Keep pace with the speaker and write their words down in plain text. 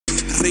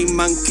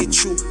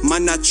Rimankichu,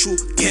 Manachu,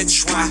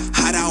 Quechua,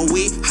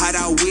 Harawe,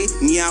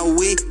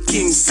 Nyawe,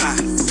 Kinsa.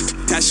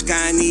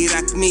 Tashkani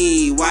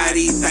Rakmi,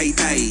 Wari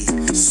Tai,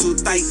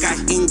 Sutaika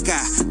Inka,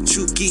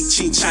 Chuki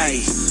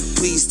Chinchai.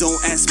 Please don't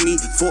ask me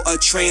for a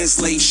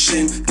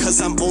translation, cause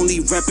I'm only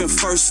reppin'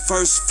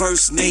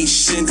 First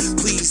Nation.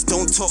 Please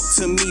don't talk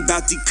to me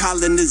about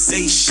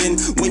decolonization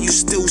when you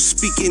still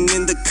speaking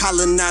in the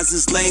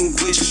colonizer's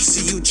language.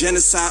 See you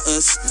genocide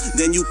us,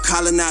 then you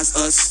colonize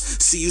us.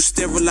 See you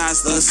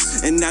sterilize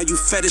us, and now you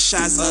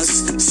fetishize us.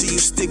 See you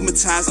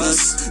stigmatize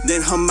us,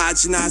 then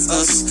homogenize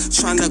us.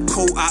 Tryna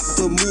co-opt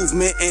the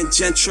movement and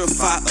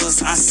gentrify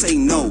us. I say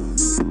no.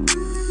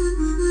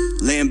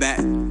 Land back,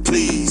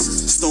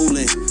 please.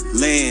 Stolen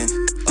land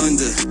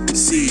under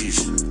siege.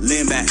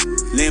 Land back,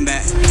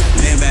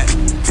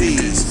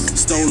 please.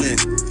 Stolen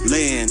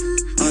land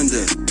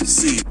under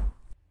siege.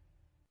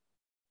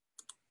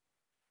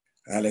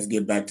 All right, let's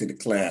get back to the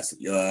class.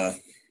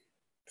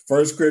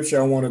 First scripture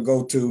I want to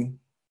go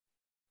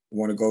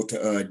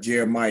to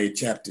Jeremiah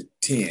chapter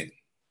 10.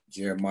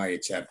 Jeremiah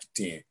chapter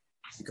 10.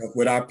 Because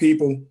with our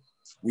people,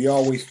 we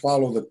always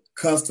follow the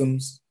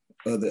customs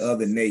of the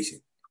other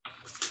nation.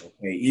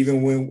 Okay,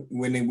 even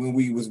when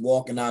we was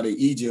walking out of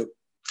Egypt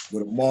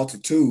with a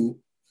multitude,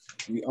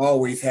 we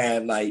always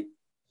had like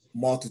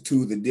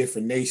multitudes of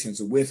different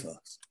nations with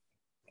us,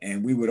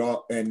 and we would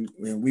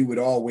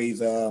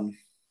always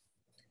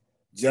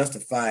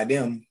justify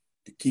them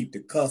to keep the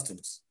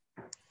customs.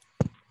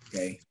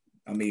 Okay,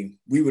 I mean,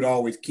 we would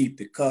always keep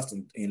the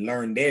customs and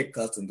learn their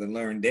customs and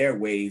learn their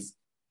ways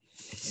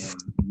and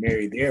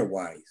marry their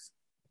wives.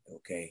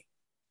 Okay.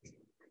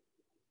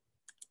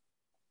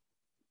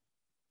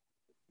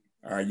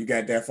 All right, you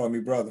got that for me,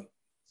 brother?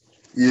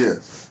 Yeah.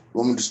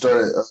 Want me to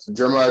start at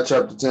Jeremiah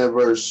chapter 10,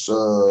 verse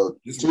 2?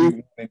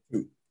 1 and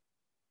 2.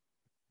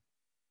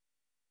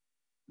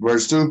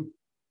 Verse 2?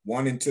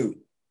 1 and 2.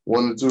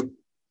 1 and 2.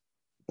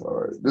 All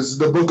right. This is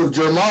the book of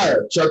Jeremiah,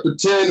 chapter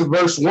 10,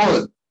 verse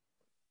 1.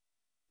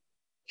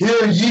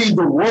 Hear ye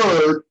the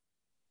word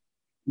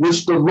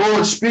which the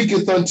Lord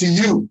speaketh unto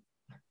you,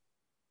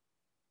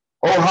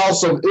 O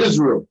house of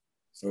Israel.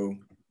 So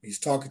he's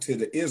talking to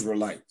the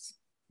Israelites,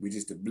 which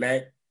is the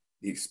Black,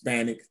 the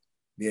Hispanic,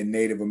 the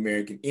Native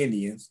American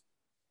Indians,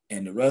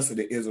 and the rest of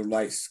the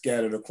Israelites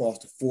scattered across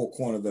the four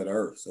corners of the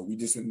earth. So we're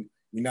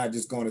not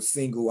just going to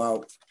single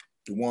out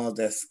the ones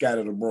that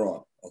scattered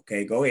abroad.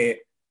 Okay, go ahead.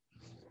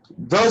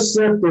 Thus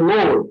saith the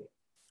Lord,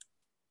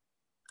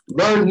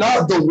 learn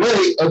not the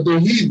way of the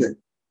heathen,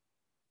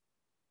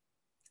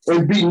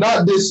 and be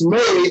not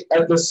dismayed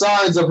at the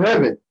signs of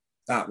heaven.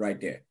 Stop right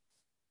there.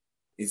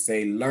 It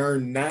say,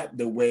 learn not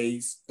the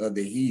ways of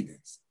the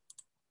heathens.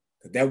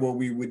 That's what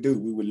we would do.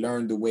 We would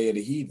learn the way of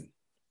the heathen.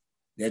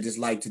 They're just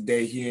like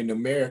today here in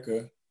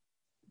America,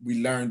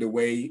 we learn the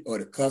way or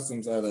the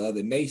customs of the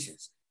other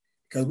nations.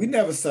 Because we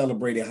never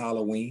celebrated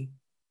Halloween.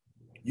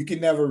 You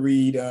can never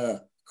read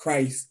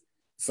Christ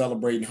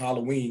celebrating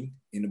Halloween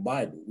in the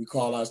Bible. We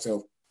call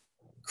ourselves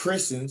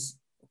Christians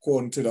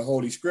according to the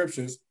Holy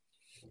Scriptures,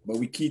 but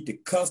we keep the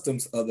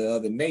customs of the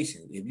other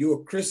nation. If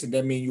you're a Christian,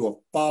 that means you're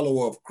a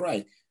follower of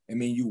Christ. I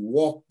mean, you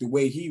walk the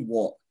way he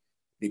walked.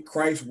 Did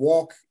Christ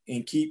walk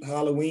and keep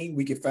Halloween?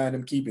 We can find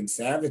him keeping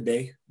Sabbath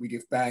day. We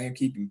can find him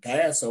keeping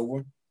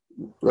Passover.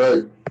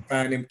 Right.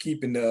 Find him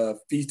keeping the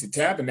Feast of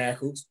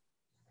Tabernacles.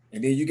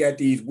 And then you got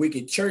these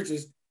wicked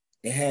churches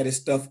that had this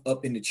stuff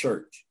up in the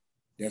church.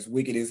 That's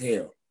wicked as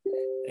hell.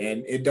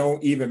 And it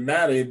don't even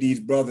matter if these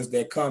brothers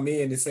that come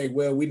in and say,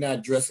 well, we're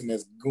not dressing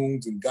as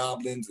goons and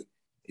goblins.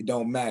 It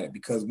don't matter,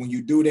 because when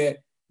you do that,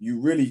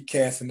 you really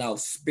casting out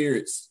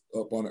spirits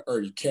up on the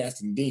earth. You're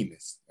casting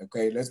demons.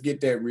 Okay, let's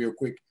get that real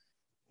quick.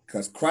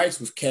 Because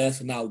Christ was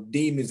casting out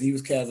demons. He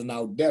was casting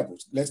out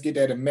devils. Let's get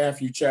that in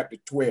Matthew chapter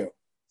 12.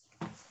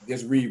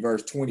 Just read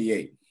verse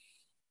 28.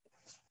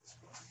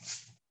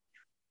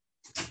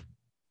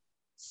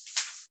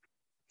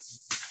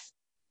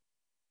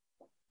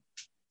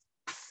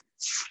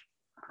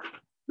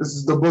 This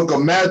is the book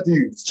of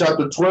Matthew,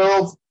 chapter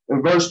 12,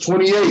 and verse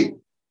 28.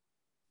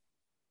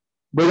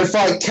 But if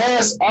I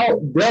cast out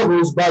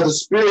devils by the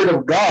Spirit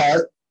of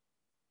God.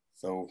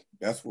 So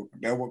that's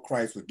what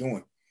Christ was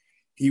doing.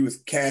 He was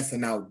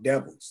casting out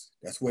devils.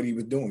 That's what he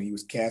was doing. He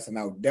was casting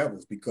out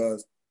devils,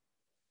 because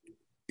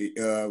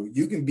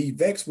you can be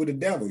vexed with the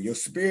devil. Your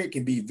spirit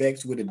can be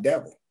vexed with the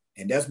devil.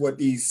 And that's what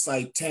these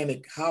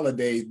satanic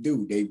holidays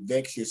do. They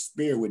vex your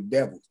spirit with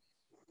devils.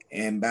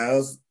 And by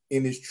us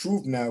in this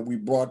truth now, we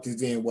brought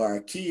this in with our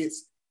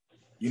kids.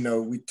 You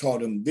know, we taught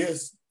them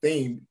this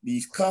thing,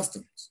 these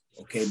customs.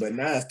 Okay, but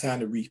now it's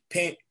time to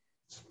repent,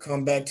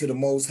 come back to the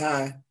Most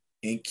High,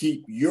 and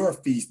keep your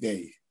feast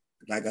days.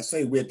 Like I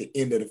say, we're at the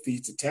end of the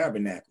Feast of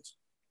Tabernacles.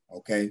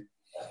 Okay.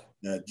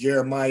 Now,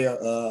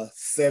 Jeremiah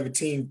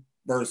 17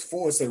 verse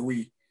 4 said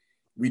we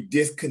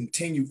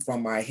discontinued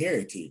from our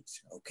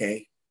heritage.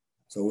 Okay.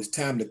 So it's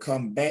time to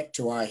come back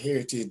to our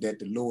heritage that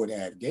the Lord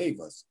had gave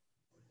us.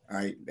 All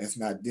right. That's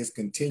not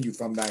discontinued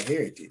from thy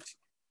heritage.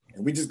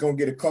 And we're just going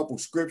to get a couple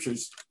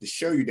scriptures to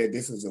show you that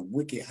this is a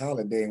wicked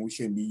holiday and we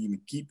shouldn't be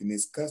even keeping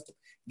this custom.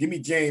 Give me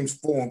James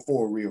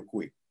 4:4 real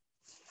quick.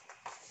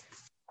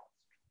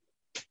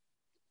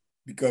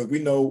 Because we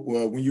know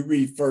when you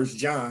read 1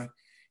 John,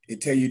 it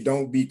tell you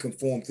don't be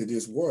conformed to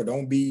this world.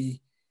 Don't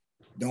be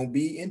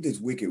in this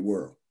wicked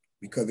world.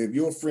 Because if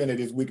you're a friend of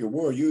this wicked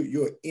world,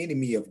 you're an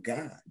enemy of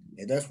God.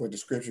 And that's what the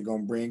scripture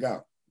gonna bring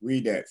out.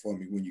 Read that for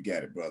me when you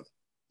got it, brother.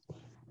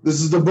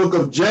 This is the book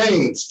of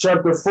James,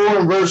 chapter 4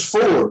 and verse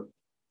 4.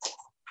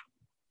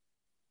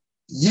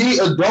 Ye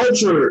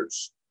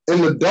adulterers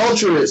and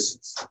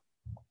adulteresses,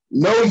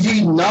 know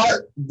ye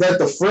not that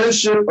the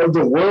friendship of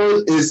the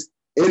world is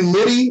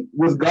enmity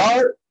with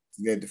God?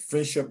 Yeah, the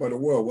friendship of the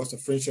world. What's the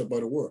friendship of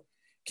the world?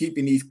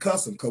 Keeping these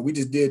customs, because we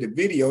just did the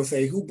video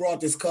say, who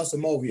brought this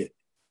custom over here?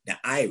 The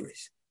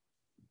Irish,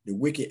 the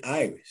wicked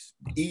Irish,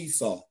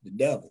 Esau, the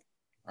devil.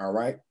 All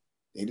right,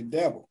 they the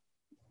devil,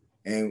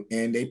 and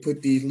they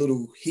put these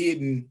little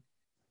hidden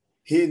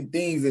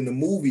things in the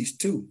movies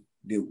too.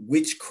 The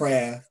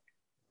witchcraft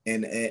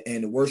and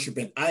the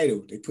worshiping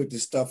idol. They put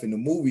this stuff in the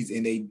movies,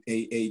 and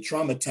they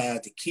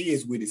traumatize the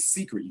kids with it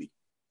secretly.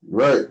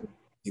 Right.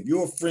 If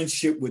you're a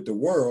friendship with the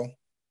world,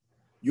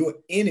 you're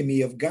an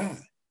enemy of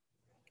God.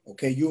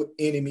 Okay, you're an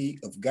enemy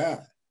of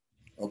God.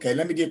 Okay,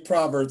 let me get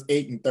Proverbs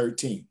 8 and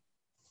 13.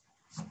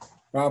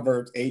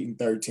 Proverbs 8 and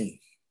 13.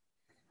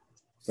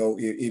 So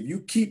if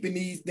you keeping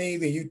these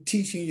things and you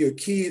teaching your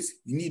kids,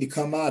 you need to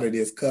come out of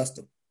this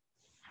custom.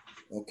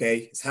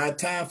 Okay, it's high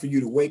time for you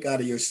to wake out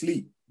of your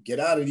sleep. Get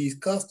out of these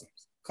customs.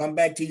 Come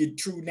back to your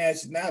true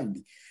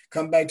nationality.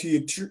 Come back to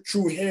your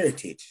true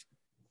heritage.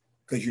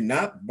 Because you're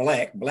not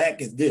black.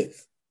 Black is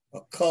this,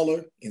 a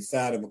color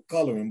inside of a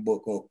coloring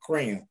book or a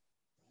crayon.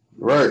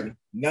 Right. You're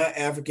not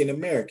African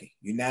American.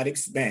 You're not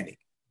Hispanic.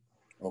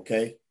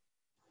 Okay.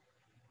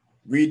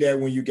 Read that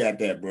when you got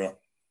that, bro.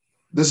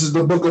 This is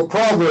the book of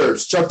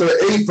Proverbs, chapter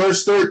 8,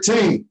 verse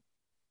 13.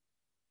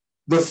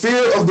 The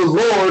fear of the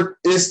Lord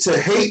is to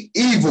hate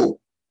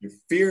evil. If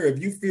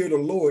you fear the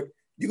Lord,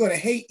 you're going to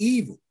hate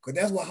evil, because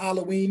that's what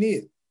Halloween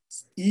is.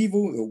 It's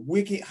evil, a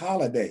wicked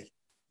holiday.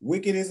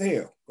 Wicked as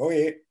hell. Go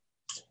ahead.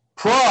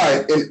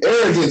 Pride and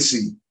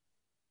arrogancy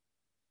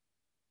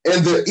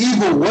and the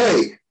evil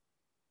way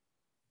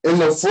and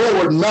the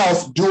forward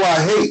mouth do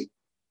I hate.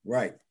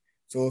 Right.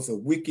 So it's a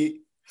wicked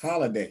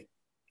holiday.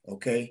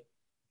 Okay.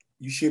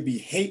 You should be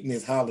hating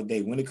this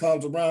holiday. When it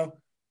comes around,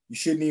 you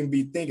shouldn't even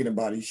be thinking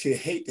about it. You should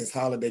hate this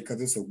holiday because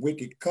it's a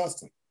wicked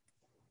custom.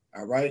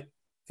 All right.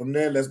 From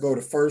there, let's go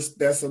to 1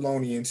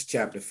 Thessalonians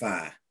chapter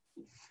 5.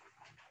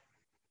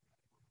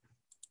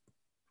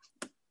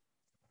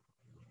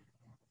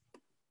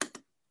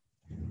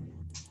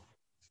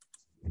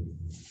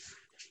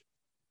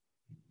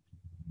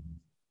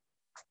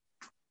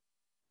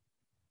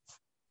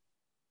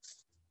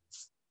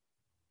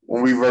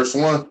 We'll read verse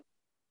 1.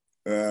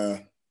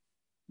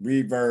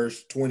 Read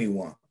verse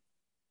 21.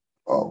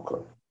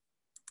 Okay.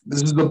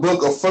 This is the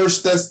book of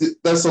This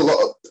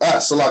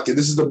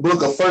is the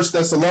book of 1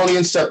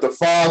 Thessalonians chapter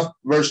 5,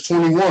 verse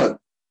 21.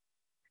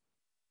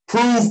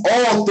 Prove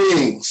all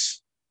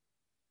things.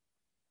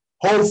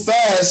 Hold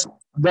fast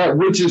that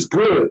which is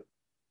good.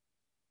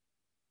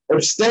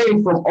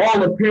 Abstain from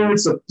all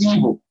appearance of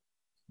evil.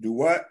 Do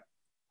what?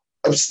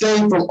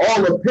 Abstain from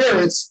all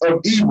appearance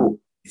of evil.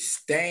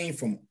 Abstain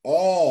from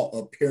all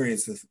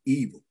appearance of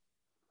evil.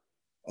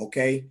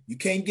 Okay? You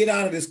can't get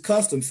out of this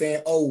custom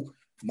saying, oh,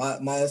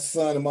 my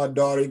son and my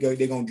daughter, they're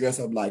going to dress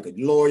up like a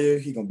lawyer.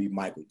 He's going to be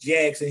Michael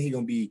Jackson. He's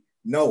going to be,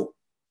 no.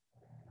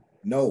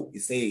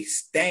 It says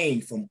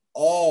abstain from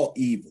all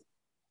evil.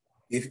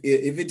 If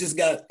it just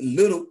got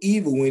little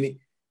evil in it,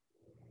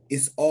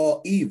 it's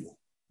all evil.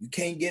 You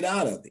can't get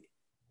out of it.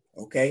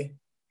 Okay?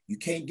 You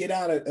can't get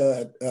out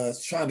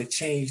of trying to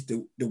change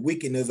the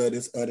wickedness of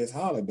this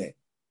holiday.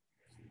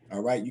 All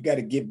right? You got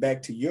to get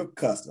back to your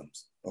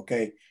customs.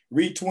 Okay?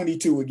 Read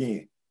 22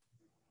 again.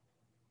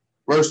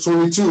 Verse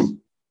 22.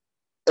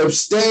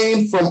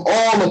 Abstain from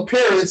all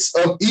appearance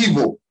of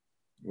evil.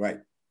 Right.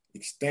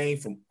 Abstain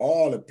from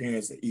all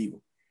appearance of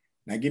evil.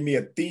 Now give me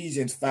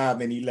Ephesians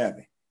 5 and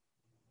 11.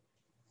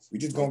 We're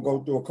just going to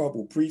go through a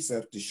couple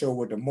precepts to show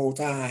what the Most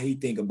High, he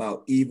think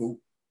about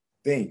evil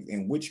things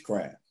and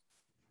witchcraft.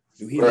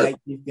 Do he like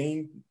these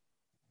things?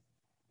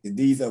 The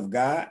deeds of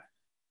God?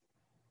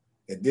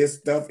 That this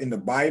stuff in the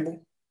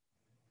Bible?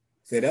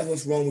 Say that's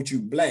what's wrong with you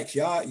blacks.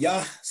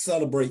 Y'all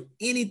celebrate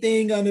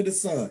anything under the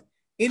sun.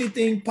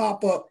 Anything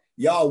pop up,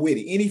 y'all with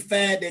it. Any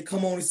fad that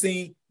come on the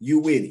scene, you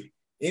with it.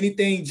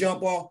 Anything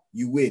jump off,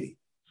 you with it.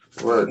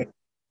 Right.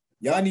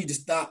 Y'all need to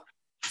stop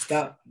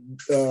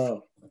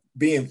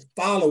being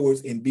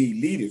followers and be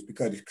leaders,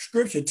 because the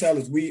scripture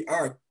tells us we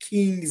are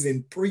kings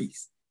and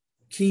priests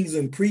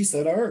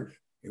of the earth.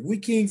 If we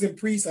kings and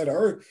priests of the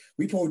earth,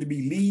 we supposed to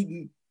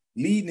be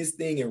leading this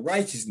thing in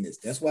righteousness.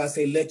 That's why I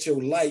say, let your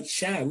light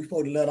shine. We're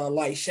supposed to let our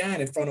light shine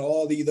in front of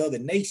all these other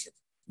nations,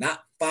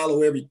 not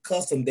follow every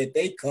custom that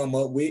they come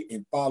up with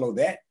and follow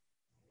that.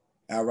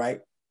 All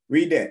right.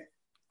 Read that.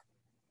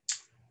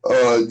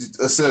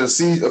 It says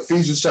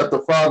Ephesians chapter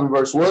 5 and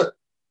verse what?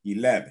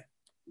 11.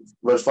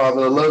 Verse 5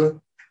 and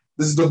 11.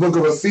 This is the book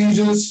of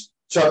Ephesians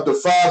chapter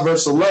 5,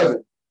 verse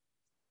 11.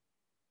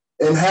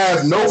 and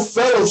have no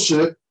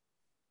fellowship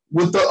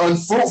with the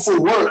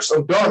unfruitful works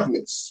of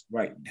darkness.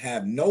 Right.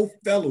 Have no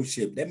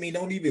fellowship. That means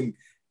don't even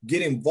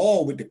get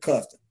involved with the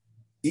custom.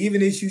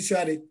 Even if you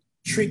try to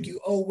trick you,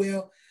 oh,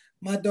 well,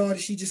 my daughter,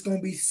 she just going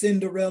to be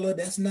Cinderella.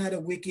 That's not a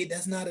wicked.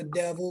 That's not a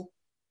devil.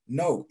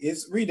 No,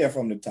 read that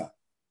from the top.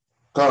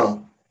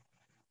 Come.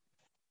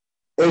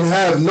 And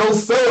have no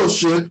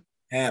fellowship.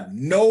 Have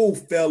no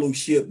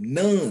fellowship,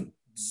 none,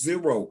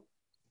 zero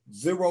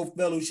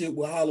fellowship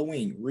with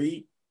Halloween.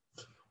 Read.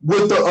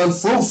 With the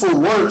unfruitful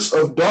works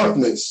of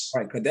darkness.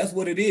 Right, because that's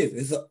what it is.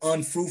 It's an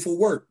unfruitful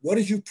work. What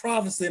is you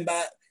prophesying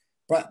by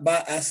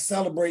us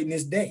celebrating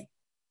this day?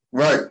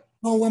 Right.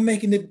 Oh, I'm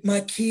making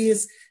my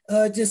kids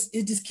just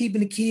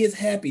keeping the kids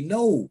happy.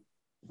 No.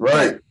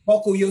 Right.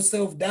 Buckle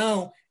yourself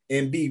down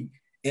and be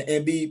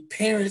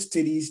parents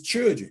to these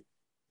children.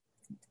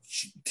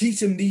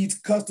 Teach them these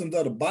customs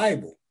of the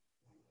Bible.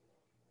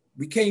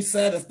 We can't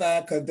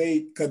satisfy because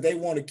they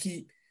want to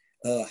keep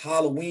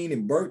Halloween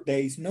and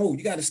birthdays. No,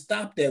 you got to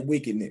stop that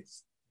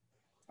wickedness.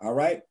 All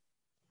right.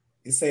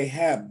 It say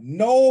have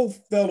no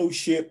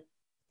fellowship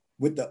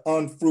with the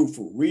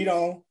unfruitful. Read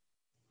on.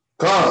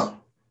 Come.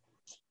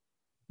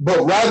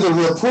 But rather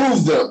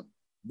reprove them.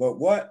 But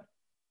what?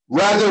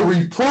 Rather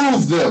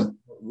reprove them.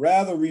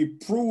 Rather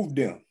reprove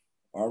them.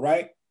 All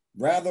right.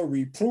 Rather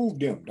reprove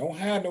them. Don't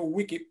have no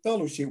wicked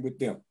fellowship with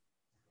them.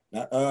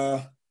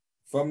 Now,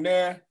 from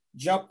there,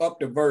 jump up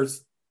to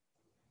verse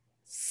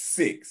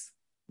 6.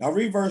 Now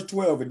read verse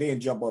 12 and then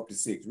jump up to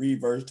 6.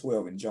 Read verse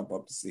 12 and jump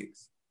up to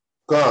 6.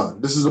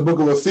 God, this is the book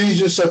of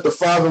Ephesians, chapter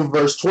 5 and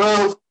verse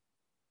 12.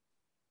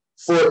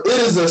 For it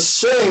is a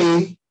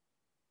shame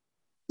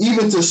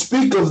even to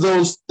speak of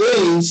those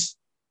things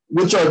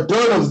which are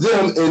done of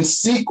them in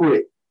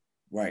secret.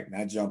 Right.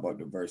 Now jump up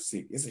to verse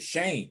 6. It's a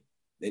shame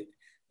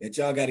that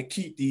y'all got to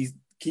keep these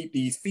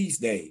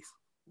feast days.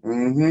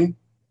 Mm-hmm.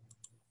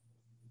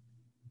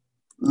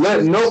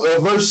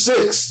 Verse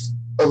 6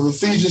 of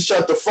Ephesians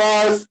chapter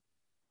 5,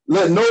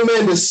 let no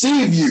man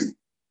deceive you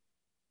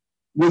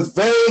with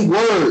vain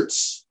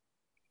words.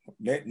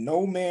 Let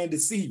no man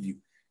deceive you,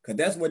 because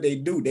that's what they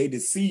do. They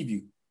deceive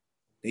you.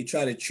 They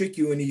try to trick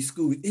you in these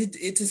schools.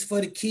 It's just for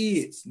the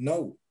kids.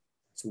 No,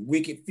 it's a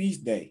wicked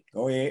feast day.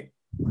 Go ahead.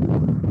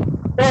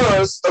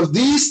 Because of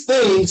these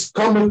things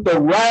cometh the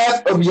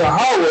wrath of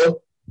Yahweh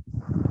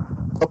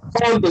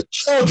upon the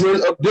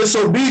children of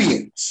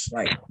disobedience.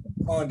 Right.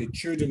 Upon the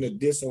children of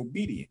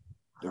disobedience.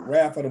 The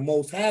wrath of the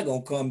Most High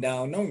gonna come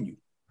down on you.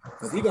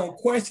 Because he gonna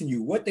question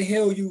you. What the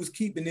hell you was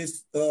keeping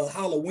this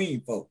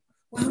Halloween for?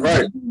 Why was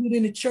you doing it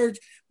in the church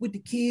with the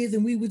kids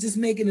and we were just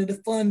making it a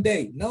fun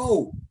day?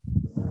 No.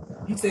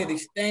 He said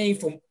abstain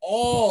from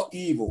all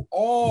evil,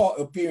 all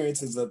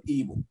appearances of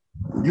evil.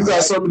 You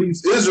got some of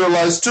these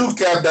Israelites too,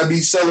 Cap, that be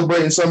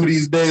celebrating some of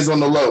these days on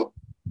the low.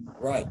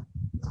 Right.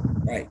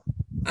 Right.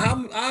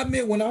 I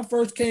admit when I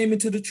first came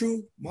into the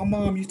truth, my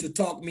mom used to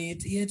talk me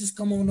into, yeah, just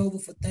come on over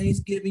for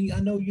Thanksgiving. I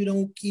know you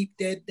don't keep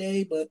that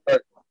day, but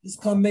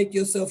just come make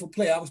yourself a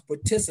play. I was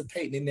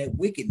participating in that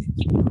wickedness.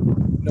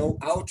 You know,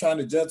 I was trying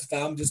to justify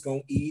I'm just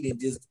gonna eat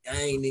and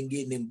I ain't even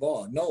getting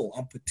involved. No,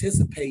 I'm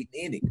participating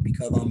in it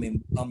because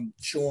I'm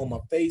showing my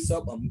face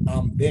up.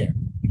 I'm there.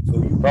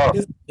 So you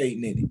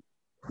participating in it.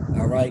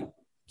 All right.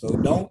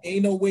 So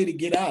ain't no way to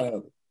get out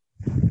of it.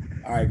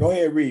 All right, go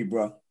ahead, read,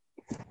 bro.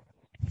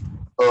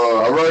 I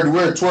already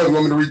read 12. You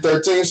want me to read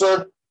 13,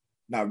 sir?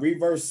 Now read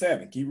verse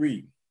 7. Keep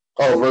reading.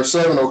 Oh, verse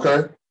 7,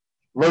 okay.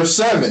 Verse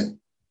 7.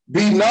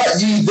 Be not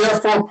ye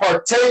therefore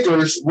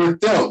partakers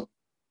with them.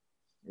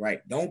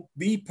 Right. Don't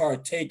be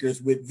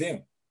partakers with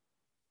them.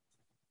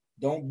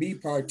 Don't be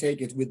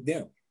partakers with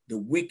them. The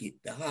wicked,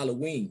 the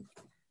Halloween.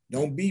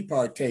 Don't be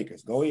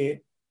partakers. Go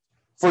ahead.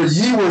 For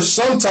ye were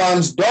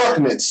sometimes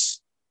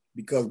darkness.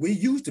 Because we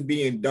used to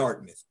be in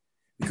darkness.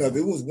 Because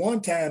it was one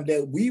time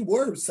that we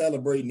were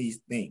celebrating these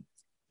things.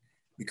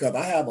 Because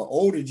I have an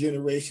older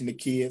generation of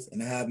kids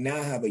and I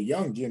now have a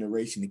young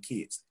generation of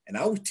kids. And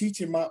I was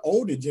teaching my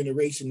older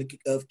generation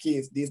of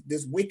kids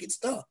this wicked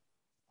stuff.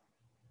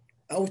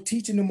 I was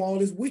teaching them all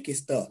this wicked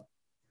stuff.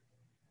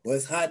 Well,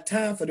 it's high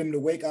time for them to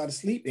wake out of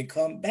sleep and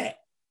come back.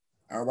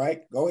 All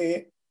right, go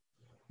ahead.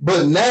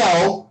 But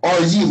now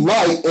are ye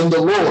light in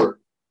the Lord.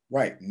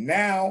 Right,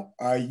 now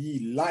are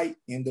ye light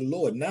in the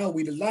Lord. Now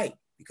we the light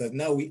because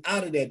now we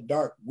out of that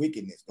dark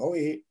wickedness. Go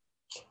ahead.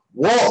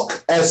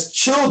 Walk as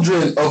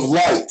children of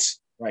light.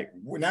 Right,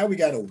 now we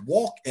got to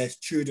walk as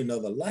children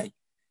of the light.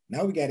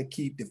 Now we got to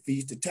keep the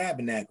Feast of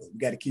Tabernacles. We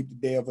got to keep the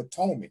Day of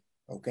Atonement.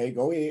 Okay,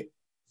 go ahead.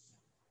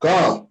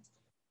 Come.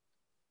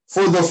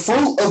 For the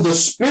fruit of the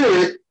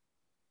Spirit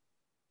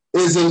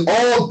is in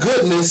all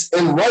goodness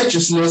and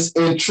righteousness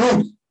and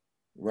truth.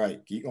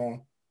 Right, keep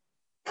on.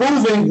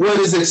 Proving what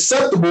is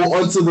acceptable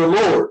unto the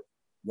Lord.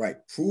 Right,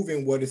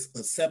 proving what is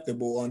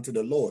acceptable unto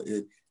the Lord.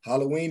 Is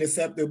Halloween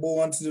acceptable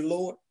unto the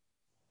Lord?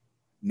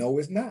 No,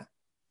 it's not.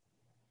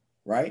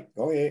 Right,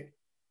 go ahead.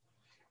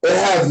 And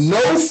have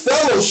no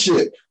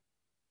fellowship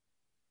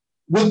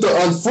with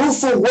the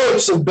unfruitful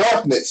works of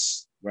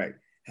darkness. Right,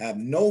 have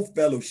no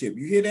fellowship.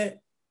 You hear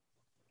that?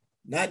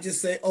 Not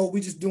just say, oh,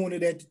 we just doing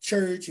it at the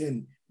church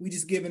and we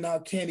just giving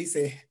out candy.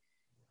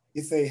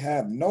 It say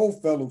have no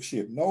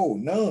fellowship. No,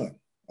 none.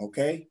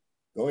 Okay,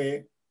 go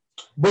ahead.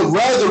 But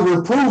rather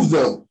reprove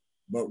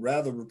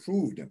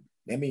them.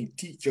 That means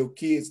teach your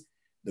kids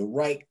the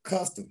right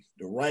customs,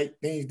 the right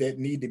things that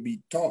need to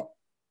be taught.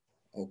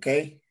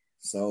 Okay,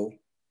 so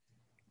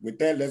with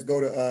that, let's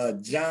go to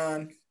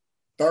John,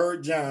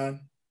 3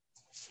 John.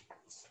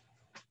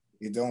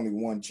 It's only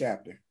one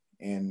chapter,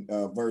 and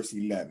verse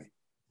 11.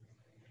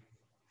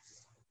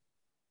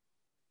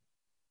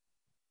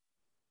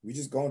 We're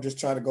just going to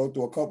try to go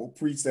through a couple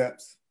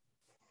precepts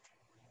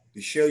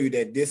to show you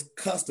that this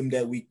custom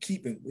that we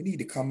keeping, we need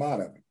to come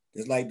out of it.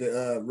 It's like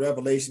the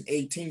Revelation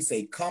 18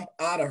 say, come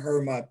out of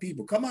her, my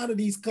people. Come out of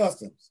these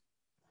customs.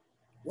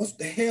 What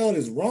the hell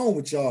is wrong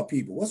with y'all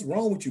people? What's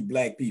wrong with you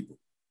black people?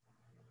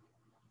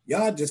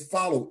 Y'all just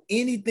follow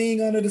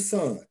anything under the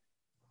sun.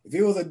 If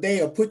it was a day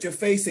of put your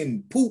face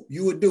in poop,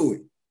 you would do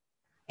it.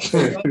 So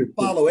y'all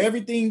follow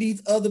everything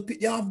these other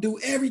people, y'all do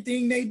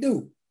everything they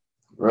do.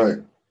 Right.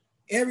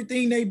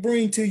 Everything they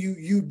bring to you,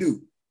 you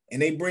do.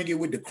 And they bring it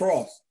with the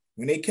cross.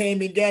 When they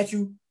came and got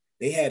you,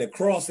 they had a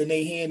cross in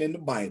their hand in the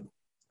Bible.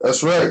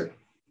 That's right.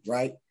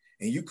 Right?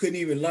 And you couldn't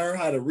even learn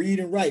how to read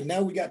and write.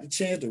 Now we got the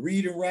chance to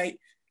read and write.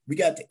 We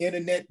got the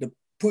internet to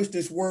push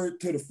this word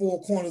to the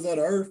four corners of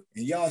the earth,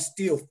 and y'all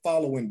still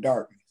following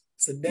darkness.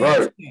 It's a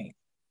damn shame.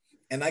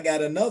 And I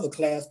got another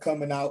class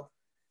coming out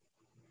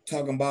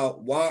talking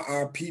about why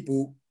our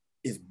people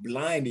is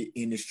blinded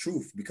in this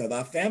truth, because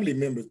our family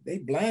members, they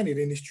blinded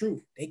in this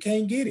truth. They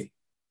can't get it.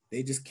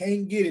 They just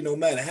can't get it. No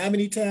matter how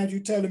many times you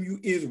tell them you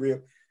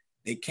Israel,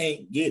 they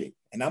can't get it.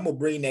 And I'm going to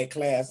bring that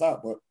class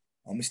out, but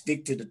I'm going to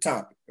stick to the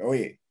topic. Go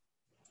ahead.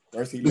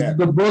 Verse 11. This is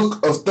the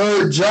book of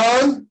 3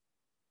 John,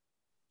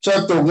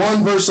 chapter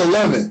 1, verse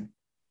 11.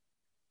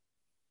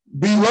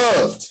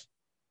 Beloved,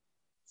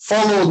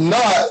 follow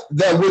not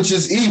that which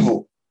is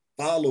evil.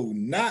 Follow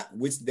not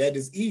which that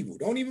is evil.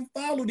 Don't even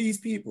follow these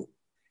people.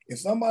 If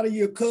somebody,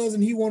 your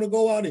cousin, he want to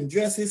go out and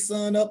dress his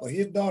son up or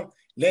his daughter,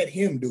 let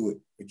him do it.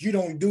 But you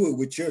don't do it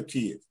with your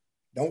kids.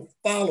 Don't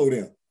follow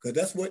them,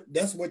 because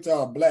that's what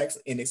y'all blacks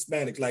and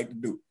Hispanics like to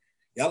do.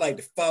 Y'all like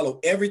to follow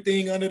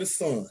everything under the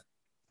sun.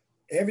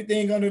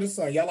 Everything under the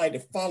sun. Y'all like to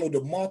follow the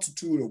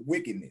multitude of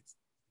wickedness.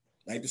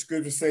 Like the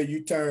scriptures say,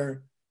 you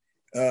turn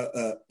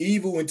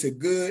evil into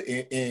good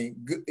and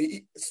good.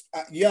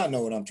 Y'all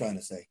know what I'm trying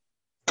to say.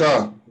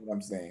 What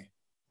I'm saying.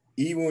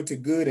 Evil into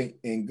good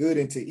and good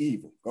into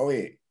evil. Go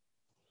ahead.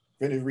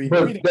 Finish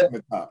reading. Read it from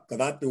the top,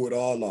 because I threw it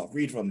all off.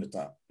 Read from the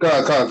top.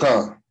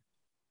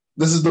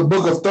 This is the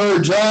book of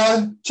 3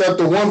 John,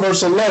 chapter 1,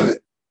 verse 11.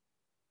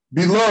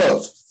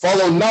 Beloved,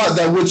 follow not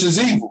that which is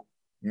evil,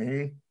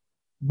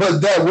 but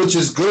that which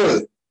is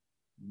good.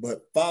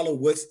 But follow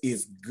what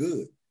is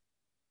good.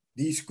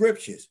 These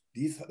scriptures,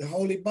 the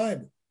Holy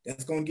Bible,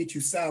 that's going to get you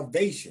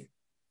salvation,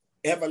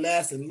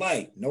 everlasting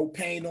life, no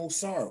pain, no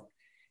sorrow.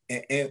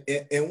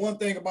 And one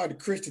thing about the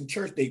Christian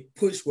church, they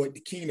push what the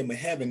kingdom of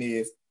heaven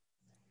is.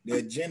 The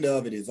agenda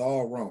of it is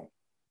all wrong.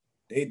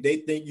 They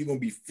think you're going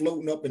to be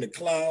floating up in the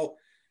cloud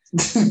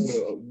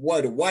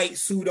with a white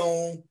suit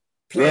on,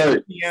 playing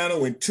the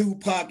piano and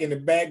Tupac in the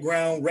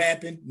background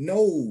rapping.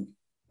 No.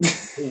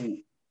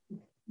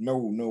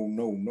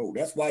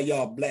 That's why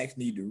y'all blacks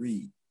need to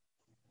read.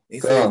 They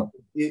say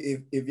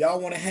if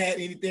y'all want to have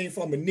anything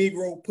from a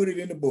Negro, put it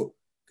in the book,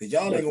 because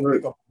y'all ain't going to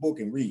pick up a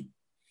book and read.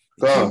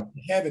 The kingdom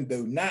of heaven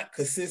does not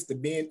consist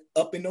of being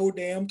up in no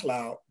damn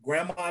cloud.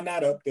 Grandma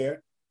not up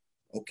there.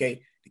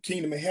 Okay. The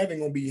kingdom of heaven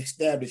going to be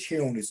established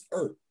here on this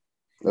earth.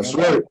 That's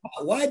right.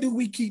 Why do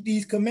we keep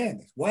these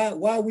commandments? Why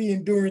are we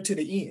enduring to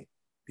the end?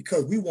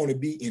 Because we want to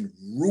be in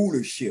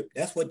rulership.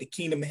 That's what the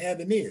kingdom of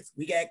heaven is.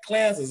 We got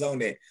classes on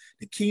that.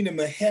 The kingdom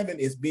of heaven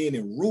is being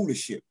in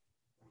rulership.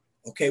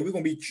 Okay, we're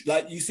going to be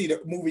like, you see the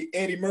movie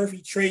Eddie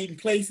Murphy, Trading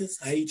Places,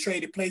 how he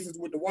traded places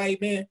with the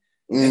white man.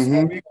 That's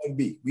how we're going to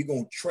be. We're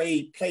going to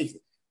trade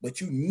places.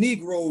 But you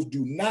Negroes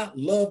do not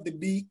love to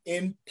be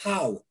in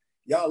power.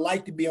 Y'all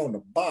like to be on the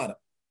bottom.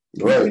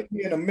 Right.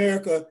 In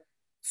America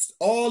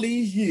all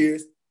these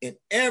years, and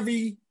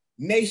every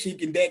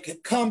nation that can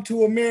come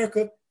to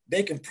America,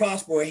 they can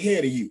prosper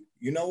ahead of you.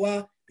 You know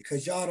why?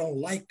 Because y'all don't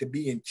like to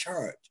be in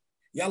charge.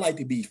 Y'all like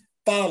to be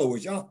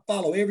followers. Y'all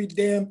follow every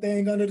damn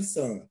thing under the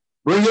sun.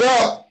 Bring it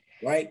up.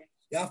 Right?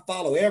 Y'all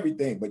follow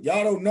everything, but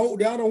y'all don't know,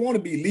 y'all don't want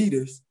to be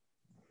leaders.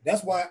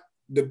 That's why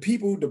the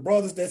people, the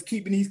brothers that's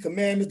keeping these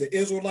commandments, the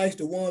Israelites,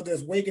 the ones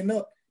that's waking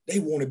up, they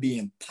want to be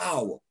in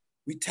power.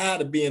 We tired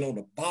of being on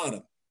the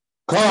bottom.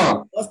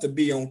 Us to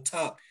be on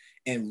top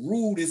and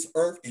rule this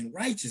earth in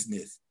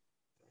righteousness.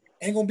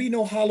 Ain't gonna be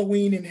no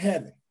Halloween in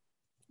heaven.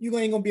 You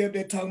ain't gonna be up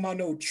there talking about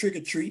no trick or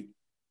treat,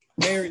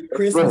 Merry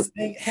Christmas.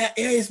 Hey,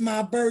 it's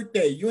my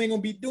birthday. You ain't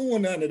gonna be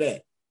doing none of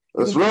that.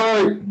 That's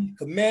right.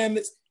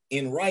 Commandments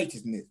in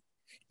righteousness.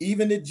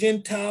 Even the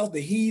Gentiles, the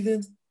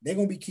heathens, they're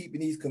gonna be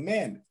keeping these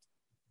commandments.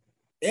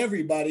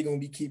 Everybody gonna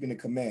be keeping the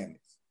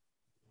commandments,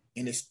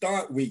 and it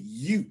start with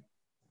you,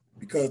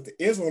 because the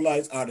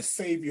Israelites are the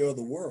savior of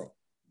the world.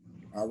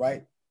 All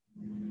right.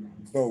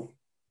 So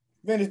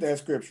Finish that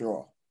scripture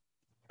off.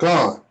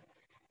 God.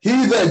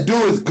 He that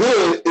doeth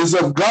good is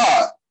of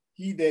God.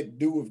 He that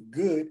doeth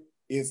good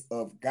is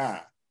of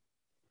God.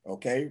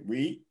 Okay,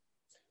 read.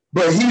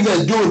 But he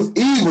that doeth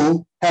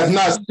evil hath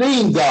not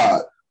seen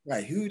God.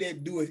 Right, who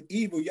that doeth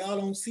evil, y'all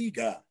don't see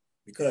God,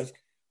 because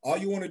all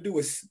you want to do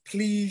is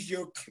please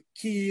your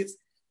kids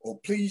or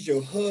please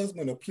your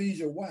husband or please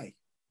your wife.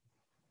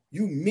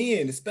 You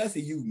men,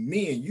 especially you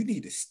men, you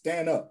need to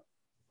stand up.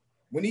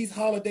 When these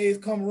holidays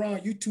come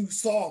around, you too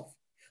soft.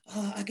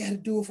 I got to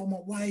do it for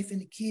my wife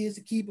and the kids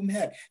to keep them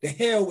happy. The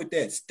hell with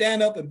that.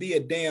 Stand up and be a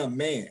damn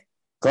man.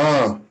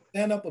 God.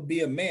 Stand up and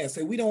be a man.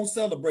 Say, we don't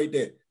celebrate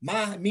that.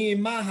 Me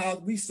and my house,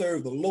 we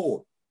serve the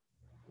Lord.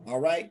 All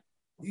right?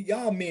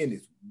 Y'all men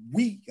is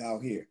weak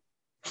out here.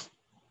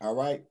 All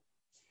right?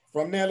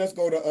 From there, let's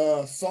go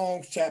to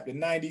Psalms chapter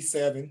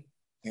 97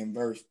 and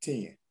verse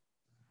 10.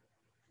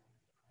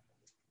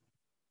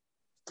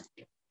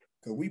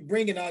 Because we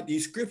bringing out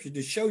these scriptures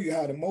to show you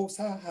how the Most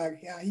High,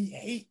 how he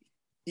hate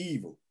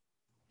evil.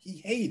 He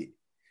hate it.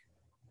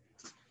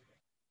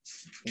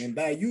 And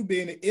by you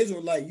being an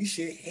Israelite, you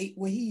should hate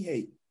what he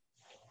hate.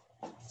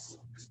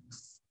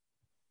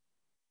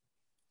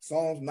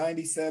 Psalms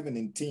 97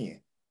 and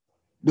 10.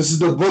 This is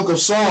the book of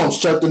Psalms,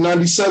 chapter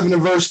 97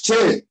 and verse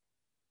 10.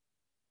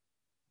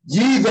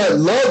 Ye that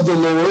love the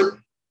Lord,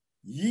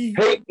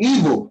 hate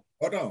evil.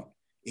 Hold on.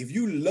 If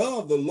you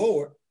love the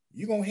Lord,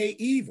 you're going to hate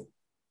evil.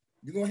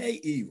 You're going to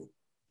hate evil.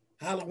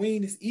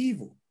 Halloween is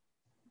evil.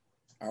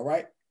 All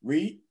right,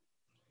 read.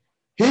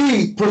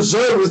 He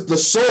preserveth the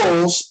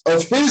souls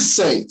of his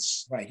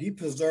saints. Right, he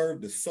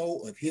preserved the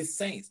soul of his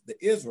saints, the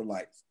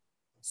Israelites.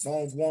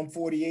 Psalms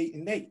 148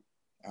 and 8.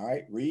 All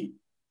right, read.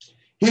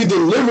 He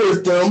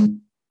delivereth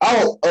them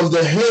out of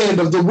the hand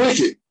of the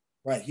wicked.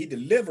 Right, he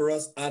delivered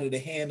us out of the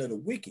hand of the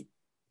wicked.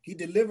 He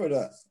delivered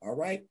us, all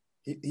right?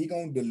 He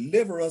going to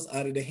deliver us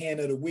out of the hand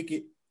of the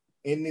wicked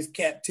in this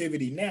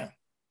captivity now.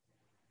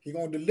 He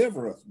going to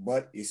deliver us,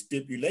 but it's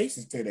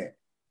stipulations to that.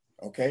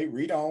 Okay,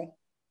 read on.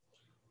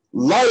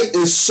 Light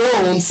is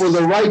sown for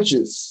the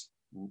righteous.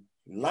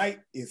 Light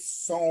is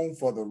sown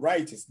for the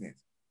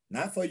righteousness,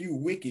 not for you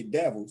wicked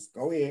devils.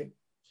 Go ahead.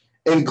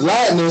 And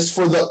gladness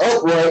for the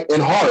upright in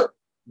heart.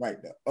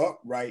 Right, the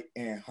upright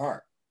in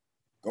heart.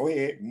 Go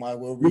ahead, might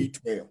well read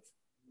 12.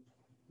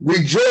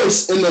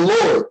 Rejoice in the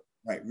Lord.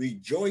 Right,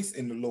 rejoice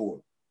in the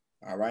Lord.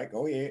 All right,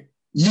 go ahead.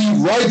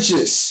 Ye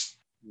righteous.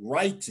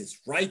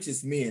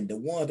 Righteous men, the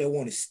ones that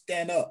want to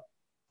stand up.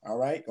 All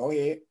right, go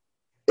ahead.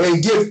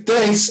 And give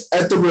thanks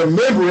at the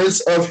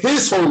remembrance of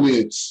his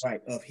holiness. Right,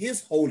 of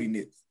his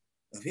holiness,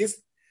 of his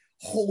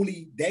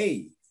holy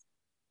days.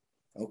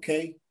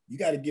 Okay, you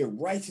got to give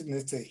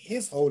righteousness to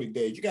his holy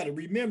days. You got to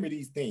remember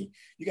these things.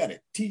 You got to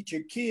teach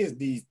your kids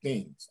these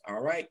things. All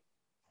right.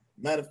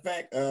 Matter of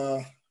fact,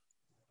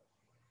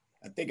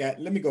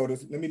 let me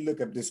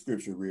look up this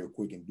scripture real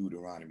quick in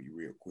Deuteronomy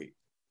real quick.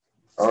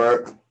 All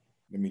right.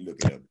 Let me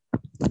look it up.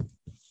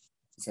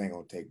 This ain't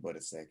gonna take but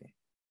a second.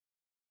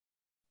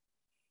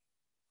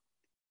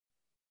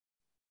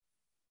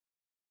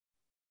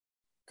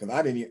 Cause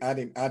I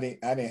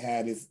didn't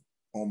have this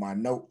on my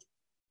note,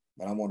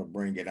 but I want to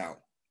bring it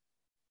out.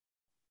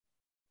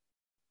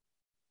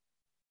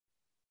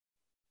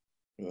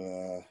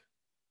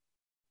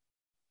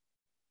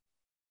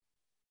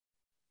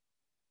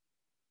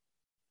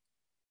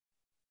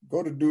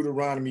 Go to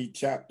Deuteronomy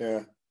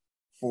chapter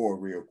 4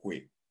 real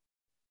quick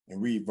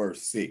and read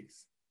verse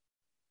 6.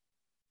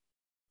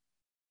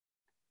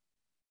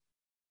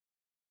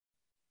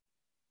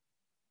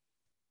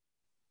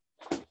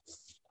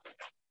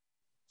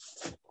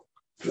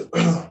 This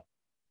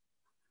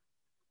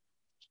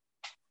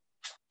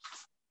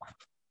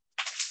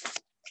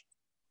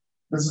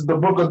is the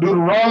book of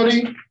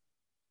Deuteronomy,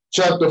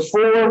 chapter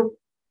 4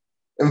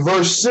 and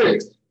verse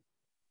 6.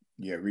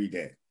 Yeah, read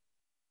that.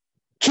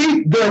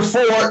 Keep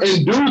therefore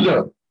and do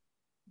them.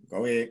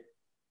 Go ahead.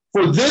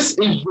 For this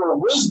is your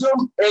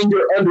wisdom and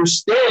your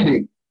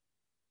understanding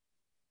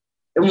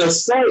in the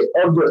sight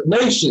of the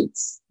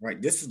nations.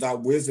 Right. This is our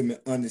wisdom and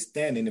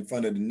understanding in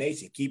front of the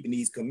nation, keeping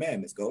these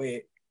commandments. Go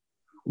ahead.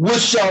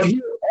 Which shall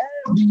hear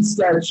all these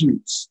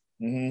statutes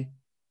and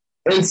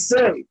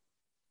say,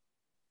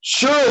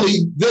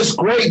 surely this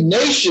great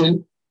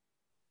nation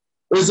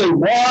is a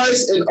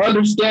wise and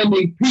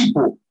understanding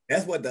people.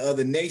 That's what the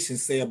other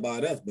nations say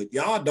about us, but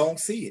y'all don't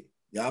see it.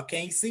 Y'all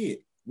can't see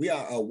it. We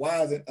are a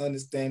wise and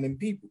understanding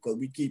people because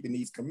we're keeping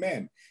these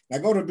commandments. Now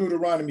go to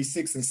Deuteronomy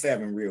 6 and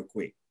 7 real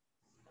quick.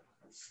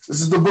 This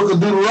is the book of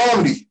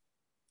Deuteronomy,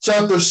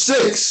 chapter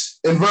 6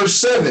 and verse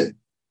 7.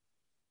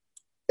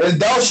 And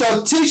thou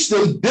shalt teach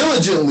them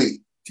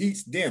diligently.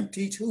 Teach them.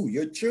 Teach who?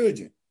 Your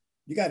children.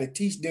 You got to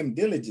teach them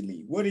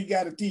diligently. What do you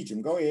got to teach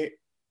them? Go ahead.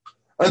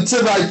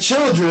 Unto thy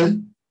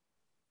children,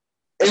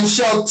 and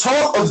shalt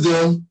talk of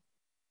them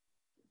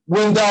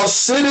when thou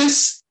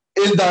sittest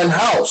in thine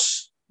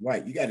house.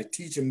 Right. You got to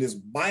teach them this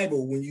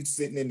Bible when you're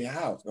sitting in the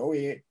house. Go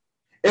ahead.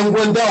 And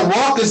when thou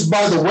walkest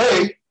by the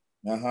way.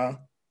 And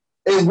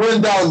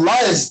when thou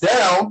liest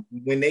down.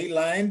 When they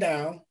lying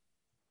down.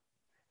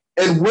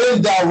 And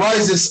when thou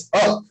risest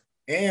up.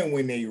 and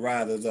when they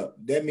rise up.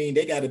 That means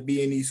they got to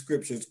be in these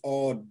scriptures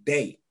all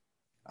day.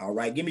 All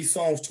right, give me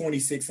Psalms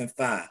 26:5.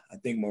 I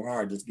think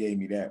Mohar just gave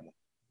me that one.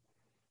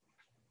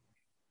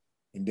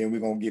 And then we're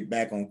going to get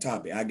back on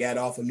topic. I got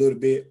off a little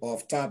bit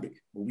off topic,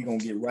 but we're going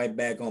to get right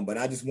back on. But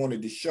I just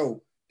wanted to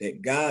show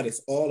that God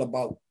is all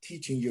about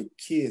teaching your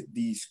kids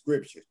these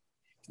scriptures.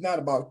 It's not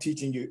about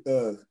teaching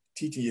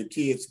your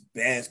kids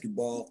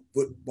basketball,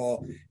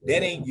 football.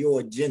 That ain't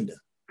your agenda.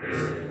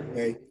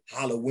 Okay,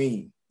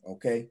 Halloween.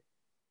 Okay,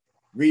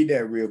 read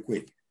that real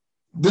quick.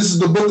 This is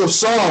the book of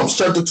Psalms,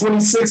 chapter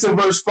 26 and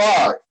verse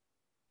 5.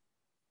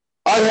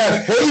 I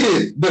have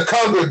hated the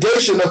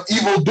congregation of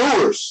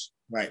evildoers.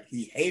 Right.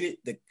 He hated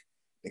the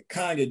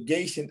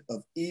congregation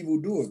of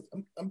evildoers.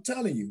 I'm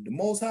telling you, the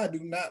Most High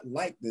do not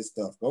like this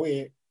stuff. Go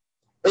ahead.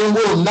 And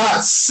will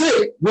not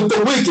sit with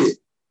the wicked.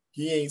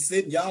 He ain't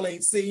sitting. Y'all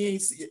ain't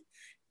sitting.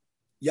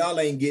 Y'all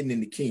ain't getting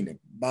in the kingdom.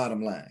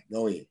 Bottom line.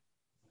 Go ahead.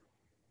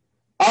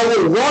 I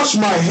will wash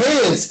my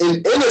hands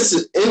in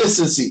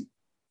innocency.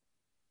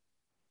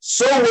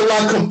 So will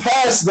I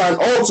compass thine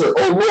altar,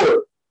 O Lord.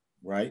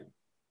 Right.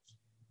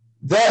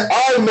 That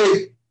I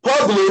may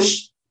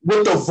publish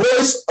with the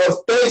voice of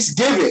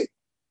thanksgiving.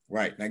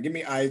 Right. Now give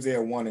me Isaiah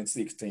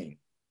 1:16.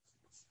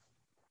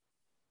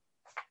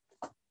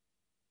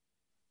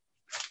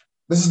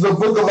 This is the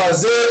book of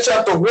Isaiah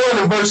chapter 1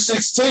 and verse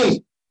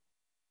 16.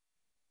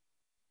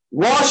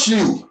 Wash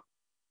you,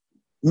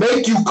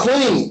 make you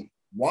clean.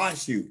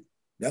 Wash you.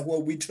 That's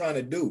what we trying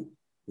to do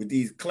with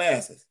these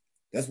classes.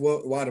 That's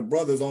why the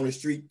brothers on the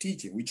street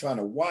teaching. We trying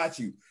to wash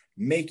you,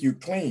 make you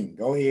clean.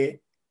 Go ahead.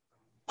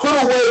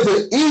 Put away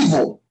the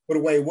evil. Put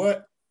away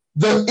what?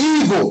 The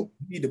evil.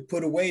 You need to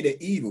put away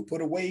the evil.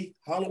 Put away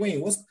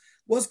Halloween.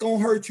 What's going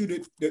to hurt you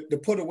to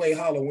put away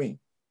Halloween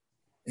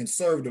and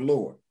serve the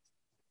Lord?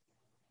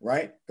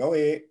 Right? Go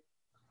ahead.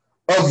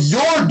 Of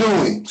your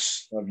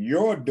doings. Of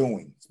your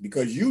doings.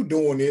 Because you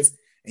doing this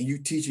and you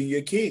teaching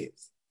your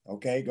kids.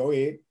 Okay, go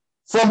ahead.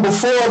 From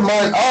before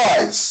mine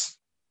eyes.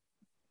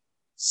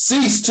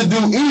 Cease to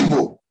do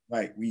evil.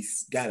 Right. We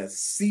got to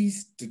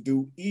cease to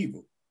do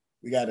evil.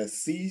 We got to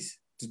cease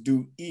to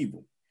do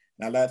evil.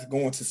 Now let's go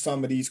into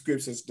some of these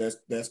scriptures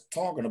that's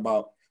talking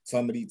about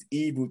some of these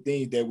evil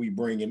things that we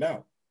bringing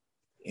out.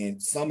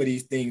 And some of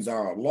these things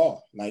are a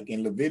law, like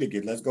in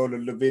Leviticus. Let's go to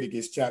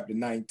Leviticus chapter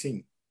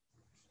 19.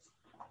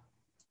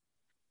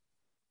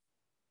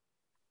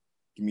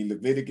 Give me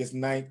Leviticus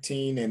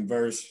 19 and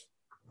verse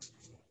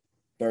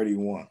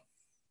 31.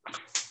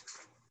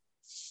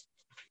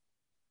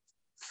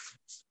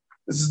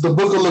 This is the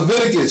book of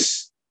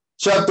Leviticus,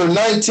 chapter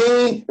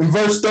 19 and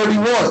verse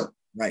 31.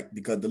 Right,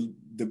 because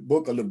the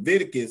book of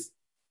Leviticus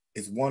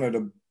is one of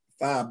the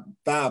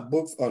five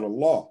books of the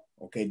law.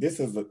 Okay,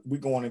 we're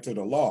going into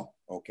the law.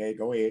 Okay,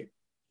 go ahead.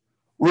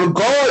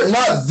 Regard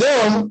not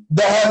them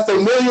that have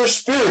familiar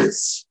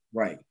spirits.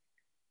 Right,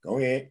 go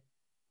ahead.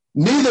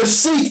 Neither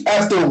seek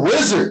after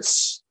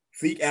wizards.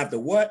 Seek after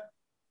what?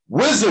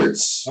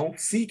 Wizards. Don't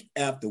seek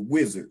after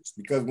wizards,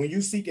 because when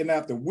you're seeking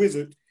after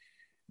wizards,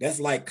 that's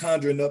like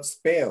conjuring up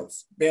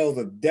spells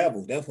of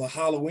devils. That's what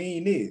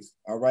Halloween is.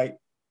 All right.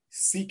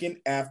 Seeking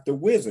after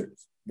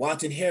wizards.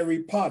 Watching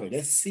Harry Potter,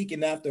 that's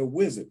seeking after a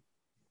wizard.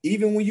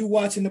 Even when you're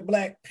watching the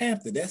Black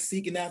Panther, that's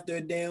seeking after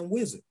a damn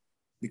wizard.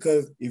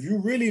 Because if you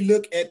really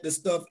look at the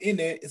stuff in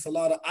there, it's a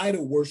lot of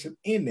idol worship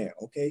in there.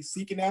 Okay.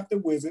 Seeking after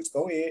wizards.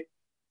 Go ahead.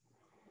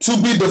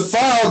 To be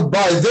defiled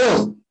by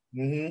them.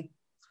 Mm-hmm.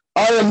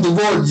 I am the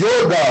Lord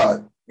your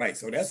God. Right.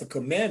 So that's a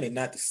commandment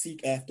not to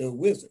seek after a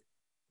wizard.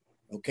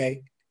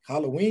 Okay.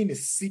 Halloween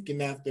is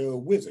seeking after a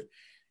wizard.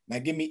 Now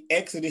give me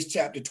Exodus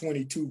chapter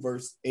 22,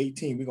 verse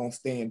 18. We're going to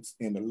stand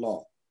in the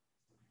law.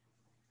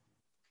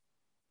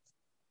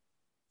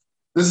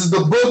 This is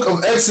the book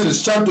of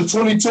Exodus, chapter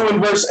 22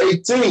 and verse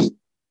 18.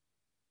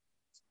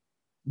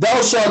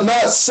 Thou shalt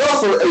not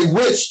suffer a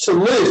witch to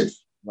live.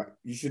 Right.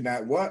 You should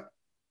not what?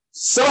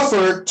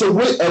 Suffer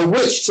a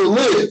witch to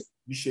live.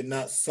 You should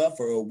not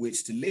suffer a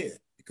witch to live,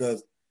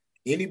 because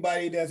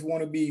anybody that's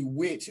want to be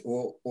witch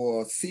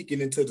or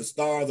seeking into the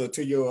stars or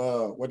to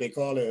your what they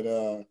call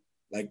it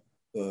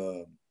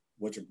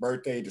what's your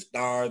birthday, the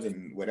stars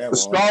and whatever.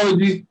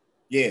 Astrology.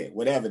 Yeah,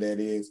 whatever that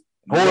is.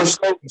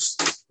 Horoscopes.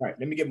 Right.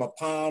 Let me get my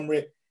palm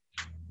read.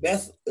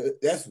 That's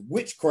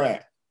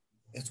witchcraft.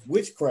 That's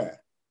witchcraft.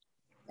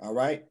 All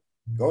right.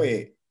 Go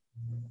ahead.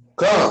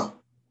 Come.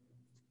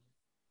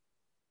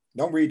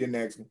 Don't read the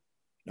next one.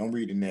 Don't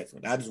read the next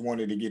one. I just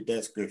wanted to get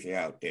that scripture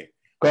out there.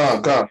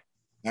 Come.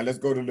 Now let's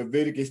go to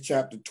Leviticus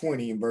chapter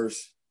 20 and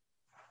verse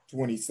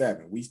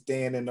 27. We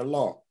stand in the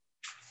law.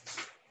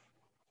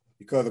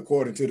 Because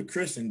according to the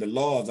Christian, the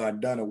laws are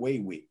done away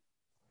with.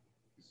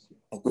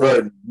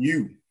 According to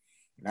you,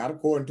 not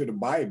according to the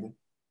Bible,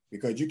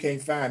 because you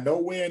can't find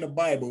nowhere in the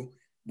Bible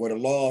where the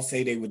laws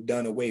say they were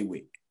done away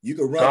with. You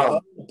can run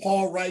all the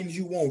Paul writings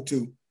you want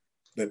to,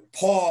 but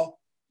Paul,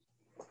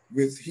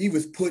 he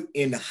was put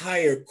in the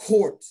higher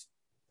courts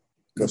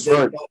because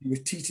he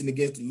was teaching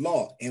against the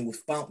law and was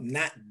found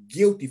not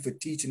guilty for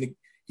teaching.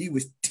 He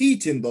was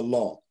teaching the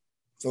law.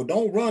 So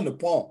don't run to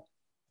Paul.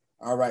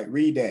 All right,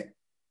 read that.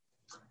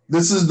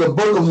 This is the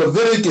book of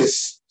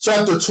Leviticus,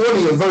 chapter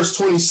 20 and verse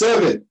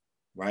 27.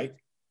 Right.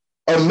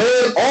 A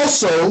man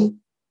also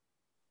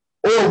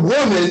or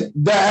woman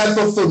that hath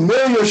a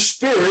familiar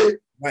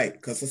spirit. Right.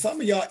 Because for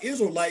some of y'all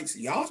Israelites,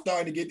 y'all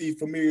starting to get these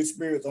familiar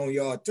spirits on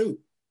y'all too,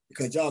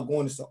 because y'all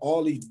going into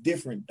all these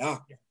different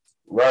doctrines.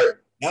 Right.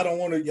 Y'all don't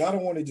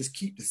want to just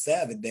keep the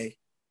Sabbath day.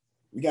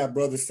 We got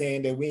brothers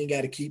saying that we ain't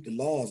got to keep the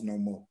laws no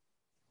more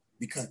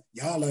because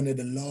y'all under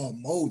the law of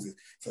Moses.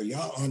 So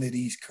y'all under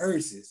these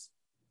curses.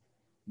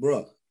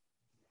 Bruh,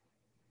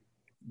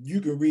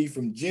 you can read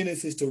from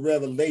Genesis to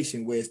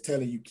Revelation where it's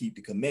telling you keep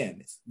the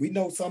commandments. We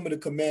know some of the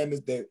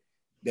commandments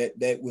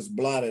that was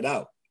blotted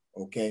out,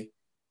 okay?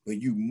 But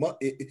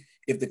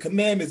if the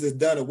commandments is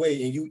done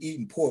away and you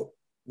eating pork,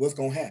 what's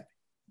gonna happen?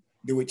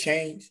 Do it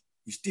change?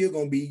 You're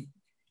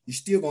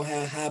still gonna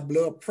have high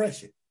blood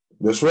pressure.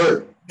 That's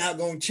right. Not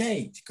gonna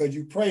change because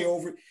you pray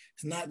over it.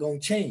 It's not gonna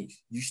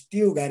change. You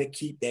still got to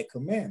keep that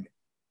commandment.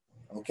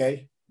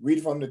 Okay, read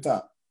it from the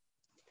top.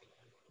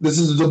 This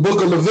is the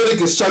book of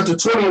Leviticus, chapter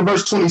 20 and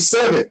verse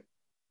 27.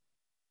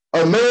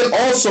 A man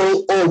also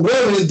or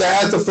woman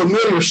that hath a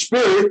familiar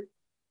spirit,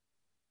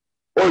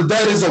 or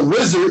that is a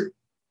wizard.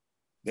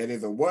 That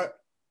is a what?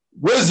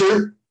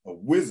 Wizard. A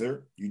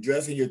wizard. You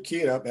dressing your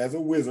kid up as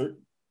a wizard,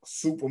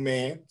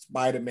 Superman,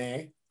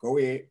 Spider-Man. Go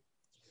ahead.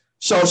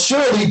 Shall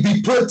surely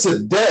be put to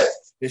death.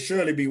 It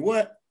surely be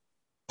what?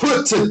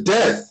 Put to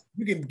death.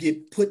 You can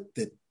get put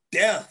to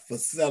death for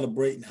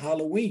celebrating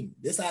Halloween.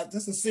 This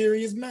a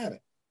serious matter.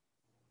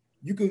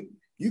 You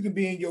can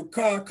be in your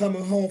car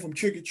coming home from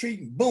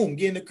trick-or-treating, boom,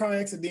 get in a car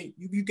accident,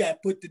 you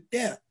got put to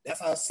death.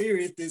 That's how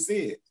serious this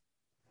is.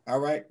 All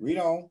right, read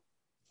on.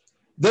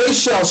 They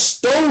shall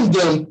stone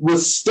them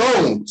with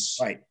stones.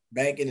 Right.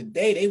 Back in the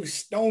day, they were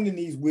stoning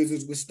these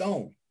wizards with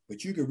stones.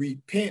 But you can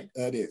repent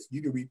of this.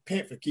 You can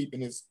repent for keeping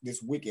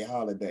this wicked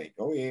holiday.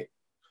 Go ahead.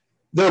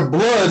 Their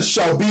blood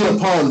shall be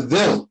upon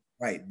them.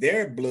 Right.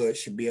 Their blood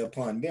should be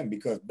upon them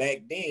because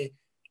back then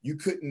you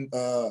couldn't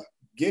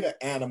get an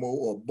animal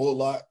or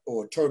bullock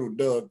or turtle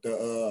dove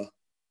the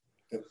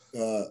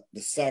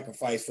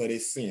sacrifice for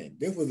this sin.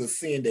 This was a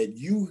sin that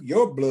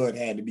your blood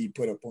had to be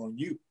put upon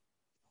you.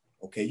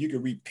 Okay, you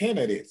can repent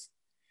of this.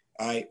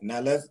 All right, now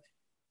let's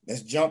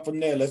jump from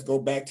there. Let's go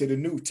back to the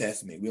New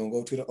Testament. We don't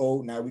go to the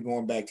Old, now we're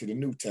going back to the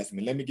New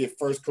Testament. Let me get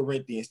 1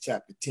 Corinthians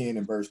chapter 10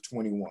 and verse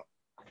 21.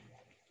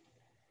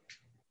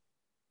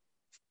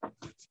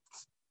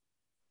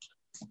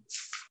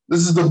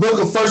 This is the book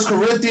of 1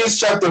 Corinthians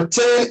chapter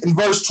 10 and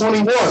verse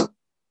 21.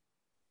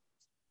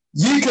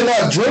 Ye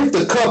cannot drink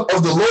the cup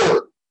of the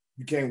Lord.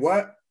 You can't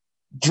what?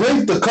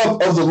 Drink the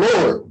cup of the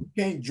Lord. You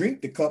can't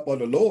drink the cup of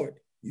the Lord.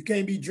 You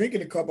can't be drinking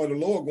the cup of the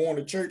Lord, going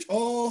to church.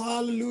 Oh,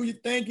 hallelujah.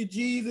 Thank you,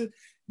 Jesus.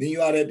 Then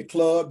you out at the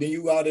club. Then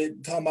you out there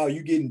talking about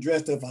you getting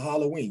dressed up for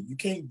Halloween. You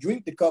can't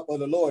drink the cup of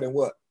the Lord and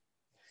what?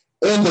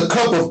 And the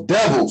cup of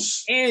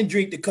devils. And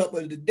drink the cup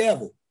of the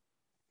devil.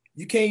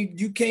 You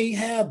can't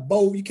have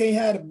both. You can't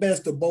have the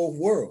best of both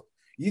worlds.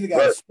 You either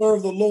got to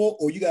serve the Lord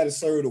or you got to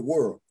serve the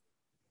world.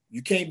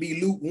 You can't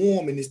be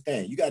lukewarm in this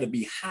thing. You got to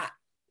be hot.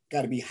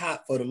 Got to be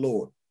hot for the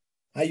Lord.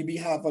 How you be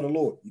hot for the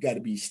Lord? You got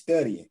to be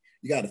studying.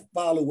 You got to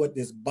follow what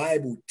this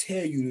Bible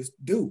tell you to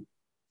do.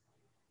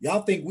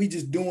 Y'all think we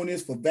just doing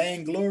this for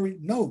vainglory?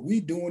 No, we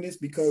doing this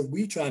because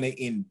we trying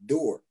to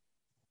endure.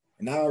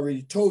 And I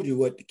already told you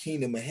what the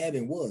kingdom of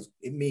heaven was.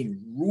 It means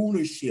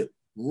rulership,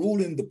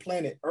 ruling the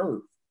planet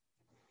Earth.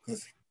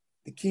 Because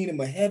the kingdom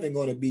of heaven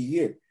going to be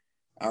here.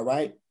 All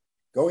right?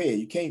 Go ahead.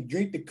 You can't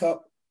drink the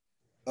cup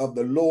of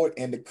the Lord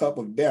and the cup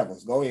of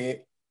devils. Go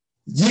ahead.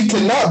 Ye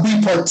cannot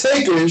be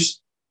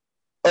partakers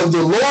of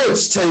the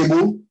Lord's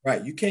table.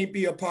 Right. You can't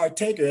be a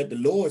partaker at the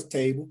Lord's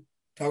table.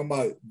 Talking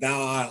about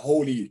thou art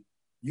holy.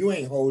 You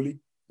ain't holy.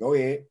 Go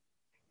ahead.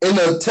 In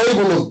the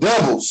table of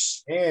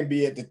devils. And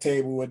be at the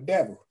table with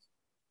devils.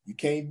 You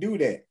can't do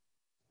that.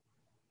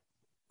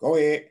 Go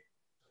ahead.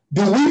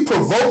 Do we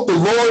provoke the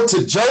Lord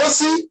to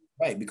jealousy?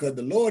 Right, because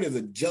the Lord is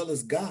a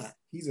jealous God.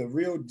 He's a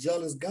real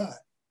jealous God.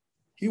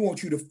 He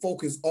wants you to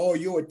focus all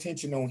your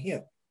attention on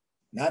him.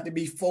 Not to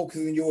be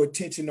focusing your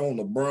attention on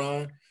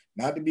LeBron,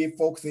 not to be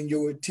focusing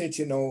your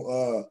attention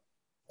on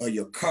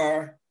your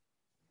car.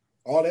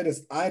 All that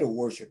is idol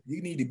worship.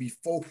 You need to be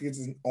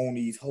focusing on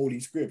these holy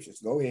scriptures.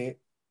 Go ahead.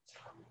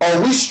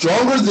 Are we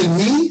stronger than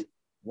he?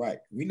 Right.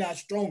 We're not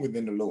stronger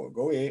than the Lord.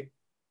 Go ahead.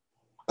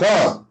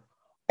 God,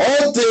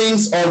 all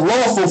things are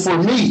lawful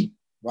for me.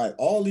 Right.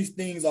 All these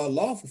things are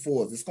lawful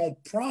for us. It's going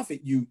to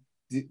profit you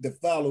to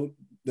follow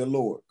the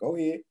Lord. Go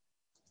ahead.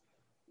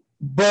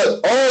 But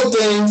all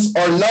things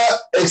are not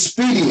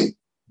expedient.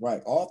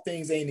 Right. All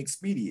things ain't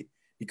expedient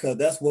because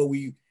that's what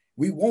we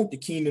want the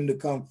kingdom to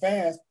come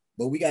fast,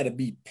 but we got to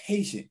be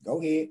patient.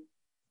 Go ahead.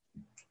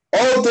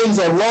 All things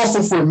are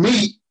lawful for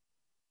me,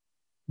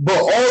 but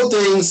all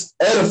things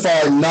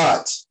edify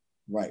not.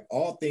 Right.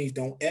 All things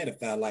don't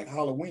edify, like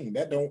Halloween.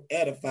 That don't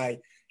edify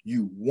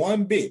you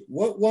one bit.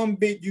 What one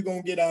bit you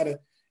going to get out of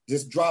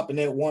just dropping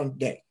that one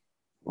day?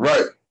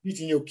 Right.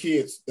 Teaching your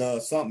kids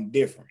something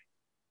different.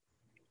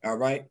 All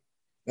right.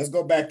 Let's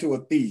go back to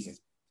Ephesians.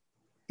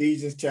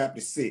 Ephesians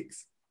chapter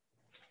 6.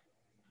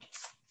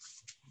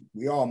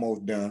 We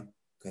almost done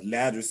because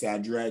Lazarus said I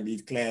dragged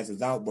these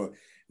classes out, but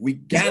we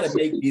got to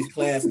make these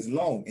classes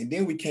long, and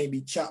then we can't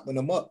be chopping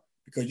them up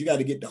because you got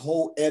to get the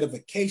whole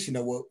edification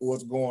of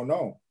what's going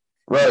on.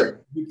 Right.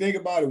 You think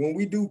about it, when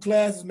we do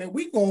classes, man,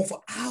 we going for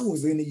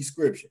hours in these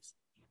scriptures.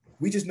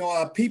 We just know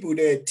our people,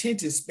 their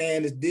attention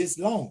span is this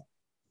long.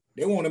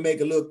 They want to make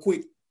a little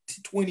quick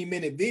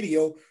 20-minute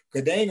video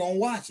because they ain't going to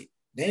watch it.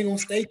 They ain't going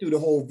to stay through the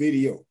whole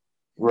video.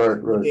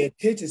 Right. Their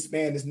attention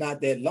span is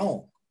not that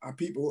long. Our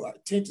people, our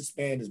attention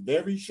span is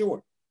very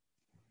short.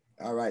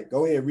 All right,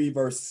 go ahead, read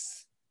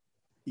verse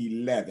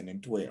 11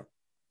 and 12.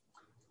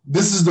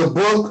 This is the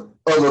book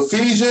of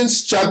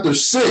Ephesians, chapter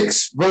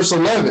 6, verse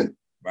 11.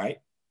 Right.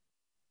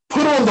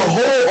 Put on the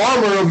whole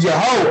armor of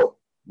Yahweh.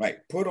 Right.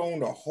 Put on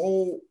the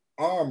whole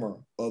armor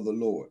of the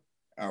Lord.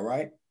 All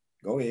right.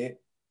 Go ahead.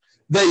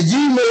 That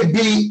ye may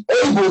be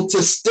able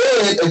to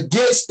stand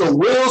against the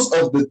wills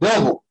of the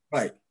devil.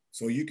 Right.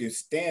 So you can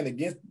stand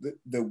against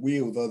the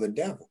wills of the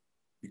devil.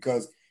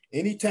 Because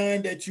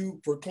anytime that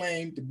you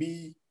proclaim to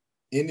be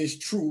in this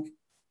truth,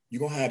 you're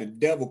going to have the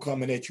devil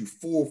coming at you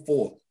full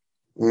force.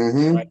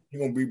 Mm-hmm. Right? You're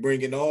going to be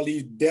bringing all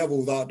these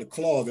devils out the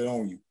closet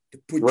on you to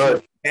put right.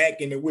 you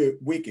back in the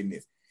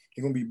wickedness.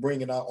 You're going to be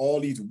bringing out all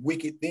these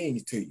wicked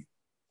things to you.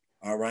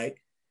 All right.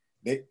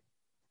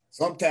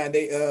 Sometimes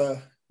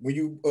when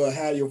you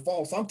have your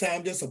phone,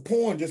 sometimes just a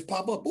porn just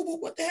pop up.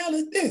 What the hell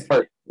is this?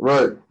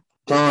 Right.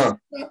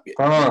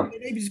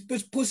 They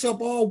just push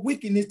up all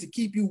wickedness to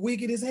keep you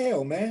wicked as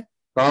hell, man.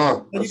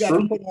 You got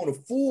to put on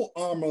the full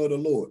armor of the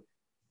Lord.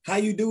 How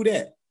you do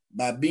that?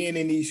 By being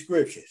in these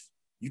scriptures.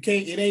 You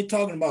can't. It ain't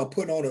talking about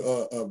putting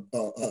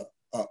on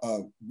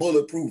a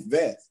bulletproof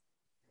vest.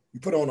 You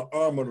put on the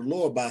armor of the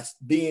Lord by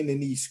being in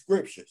these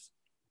scriptures.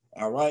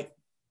 All right.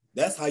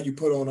 That's how you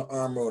put on the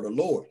armor of the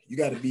Lord. You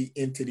got to be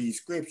into these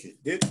scriptures.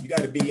 You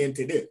got to be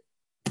into this.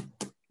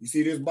 You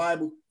see this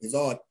Bible is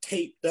all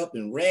taped up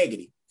and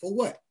raggedy. For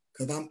what?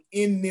 Because I'm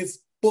in this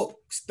book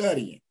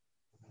studying.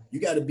 You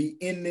got to be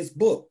in this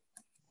book.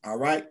 All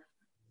right.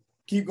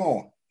 Keep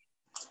going.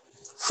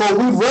 For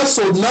we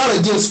wrestle not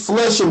against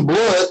flesh and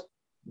blood.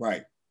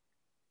 Right.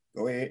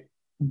 Go ahead.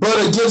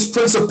 But against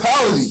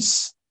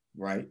principalities.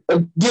 Right.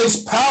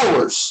 Against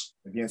powers.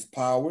 Against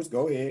powers.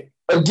 Go ahead.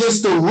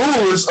 Against the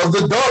rulers of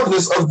the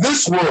darkness of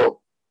this world.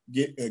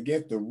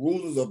 Against the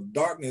rulers of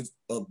darkness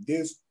of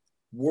this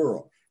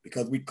world.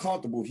 Because we're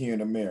comfortable here in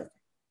America.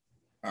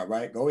 All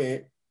right. Go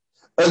ahead.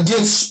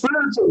 Against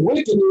spiritual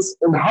wickedness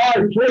in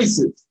high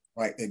places.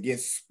 Right.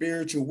 Against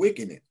spiritual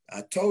wickedness.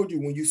 I told you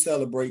when you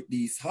celebrate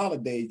these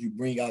holidays, you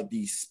bring out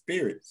these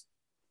spirits.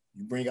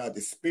 You bring out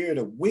the spirit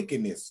of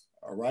wickedness.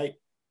 All right.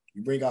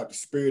 You bring out the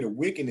spirit of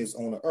wickedness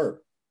on the earth.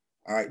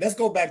 All right. Let's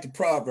go back to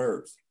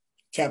Proverbs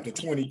chapter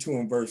 22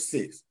 and verse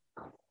 6.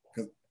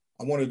 Because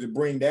I wanted to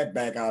bring that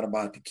back out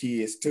about the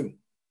kids too.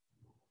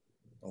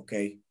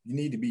 Okay. You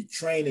need to be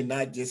training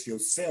not just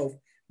yourself.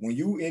 When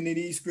you into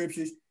these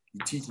scriptures,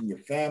 you're teaching your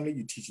family,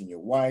 you're teaching your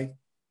wife,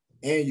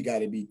 and you got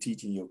to be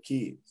teaching your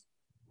kids.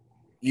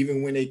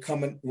 Even when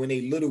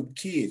they little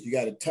kids, you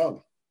got to tell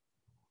them.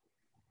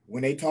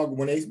 When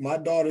my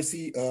daughter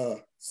see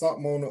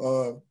something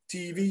on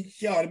TV,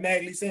 she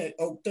automatically said,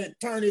 "Oh,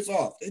 turn this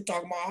off. They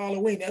talking about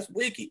Halloween. That's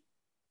wicked."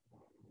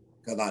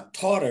 Because I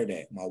taught her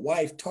that. My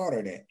wife taught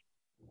her that.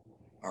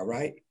 All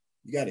right,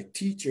 you got to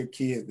teach your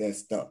kids that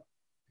stuff.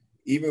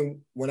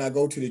 Even when I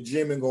go to the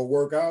gym and go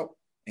work out,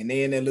 and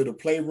they in that little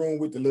playroom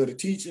with the little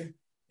teacher,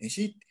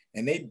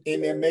 and they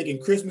in there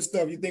making Christmas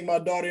stuff. You think my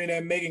daughter in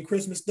there making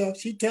Christmas stuff?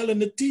 She telling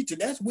the teacher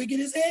that's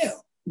wicked as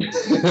hell.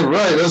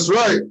 Right, that's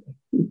right.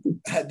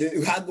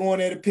 I go in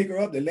there to pick her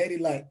up. The lady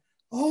like,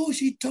 "Oh,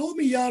 she told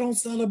me y'all don't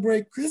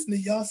celebrate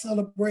Christmas. Y'all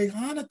celebrate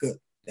Hanukkah."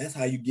 That's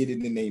how you get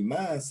it in their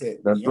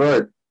mindset. That's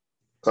right.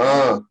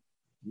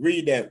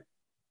 Read that.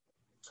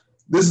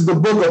 This is the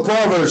book of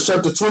Proverbs,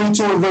 chapter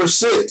 22 and verse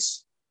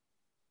 6.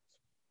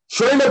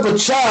 Train up a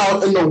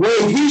child in the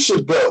way he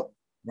should go.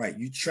 Right.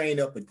 You train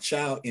up a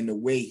child in the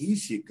way he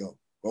should go.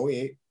 Go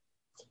ahead.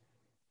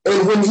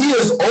 And when he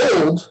is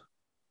old,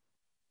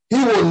 he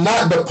will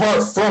not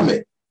depart from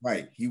it.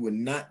 Right. He will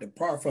not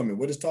depart from it.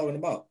 What is talking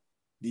about?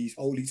 These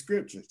holy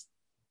scriptures.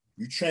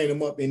 You train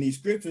them up in these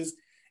scriptures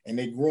and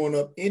they growing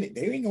up in it.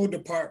 They ain't going to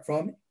depart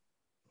from it.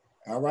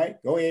 All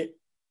right. Go ahead.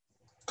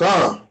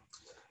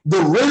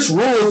 The rich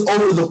ruleth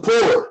over the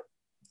poor.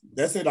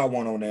 That's it I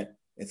want on that.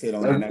 That's it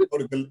on that. Now go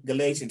to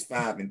Galatians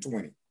 5 and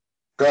 20.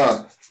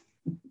 God.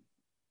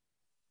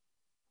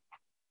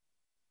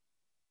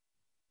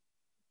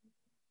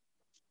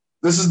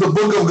 This is the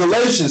book of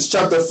Galatians,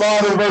 chapter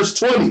 5 and verse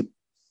 20.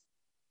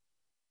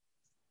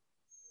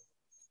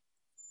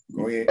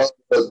 Go ahead.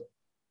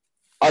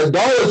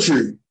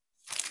 Idolatry.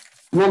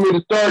 You want me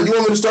to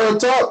start up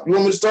top? You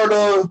want me to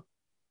start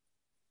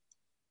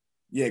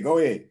Yeah, go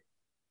ahead.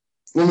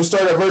 You want me to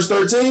start at verse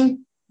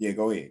 13? Yeah,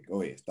 go ahead.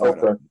 Go ahead. Start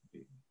okay. Up.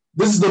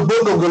 This is the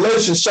book of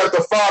Galatians,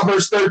 chapter 5,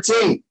 verse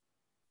 13.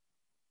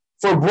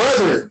 For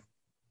brethren,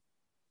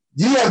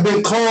 ye have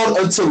been called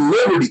unto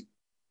liberty.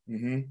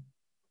 Mm-hmm.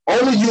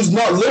 Only use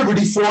not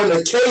liberty for an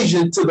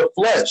occasion to the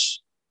flesh.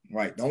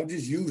 Right. Don't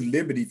just use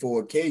liberty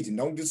for occasion.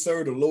 Don't just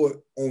serve the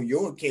Lord on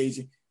your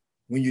occasion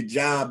when your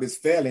job is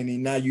failing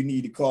and now you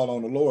need to call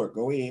on the Lord.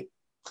 Go ahead.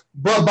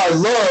 But by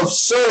love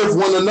serve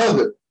one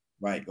another.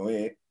 Right. Go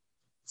ahead.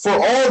 For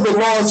all the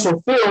law is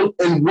fulfilled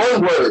in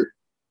one word.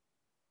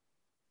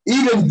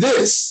 Even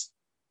this,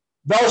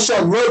 thou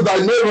shalt love thy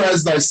neighbor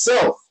as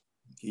thyself.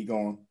 Keep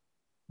going.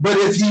 But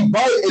if ye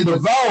bite and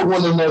devour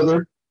one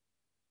another,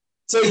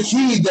 take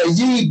heed that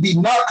ye be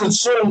not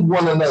consumed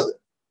one another.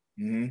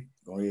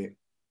 Go ahead.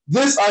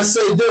 This I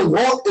say then,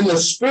 walk in the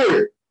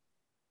spirit,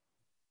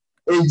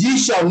 and ye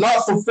shall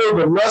not fulfill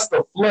the lust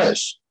of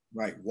flesh.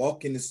 Right.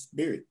 Walk in the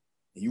spirit,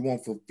 and you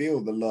won't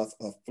fulfill the lust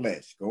of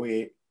flesh. Go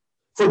ahead.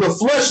 For the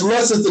flesh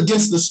lusteth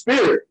against the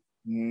spirit,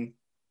 and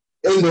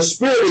the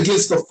spirit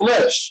against the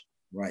flesh.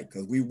 Right,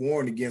 because we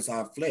warn against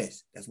our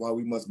flesh. That's why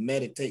we must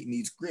meditate in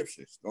these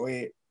scriptures. Go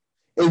ahead.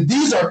 And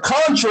these are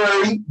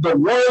contrary the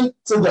one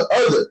to the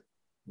other.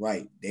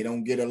 Right. They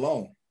don't get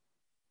along.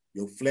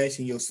 Your flesh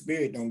and your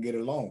spirit don't get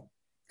along.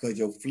 Because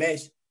your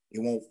flesh, it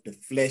wants the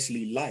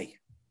fleshly life.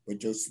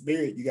 But your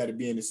spirit, you got to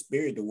be in the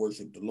spirit to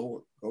worship the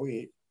Lord. Go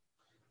ahead.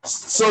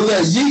 So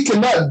that ye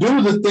cannot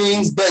do the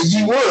things that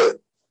ye would.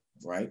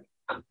 Right.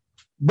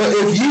 But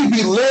if ye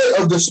be led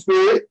of the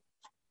spirit,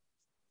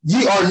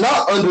 ye are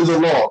not under the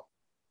law.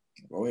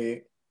 Go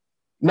ahead.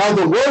 Now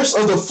the works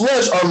of the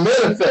flesh are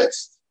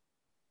manifest,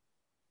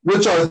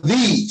 which are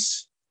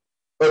these: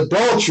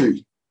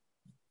 adultery,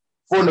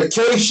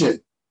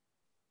 fornication,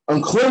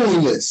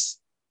 uncleanliness,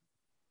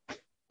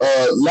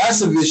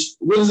 lascivious.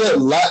 What is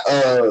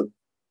that?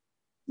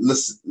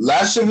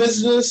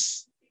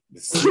 Lasciviousness.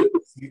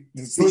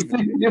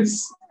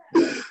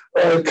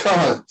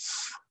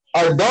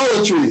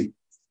 Idolatry,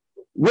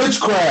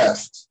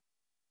 witchcraft,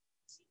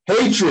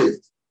 hatred,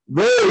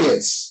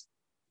 variance,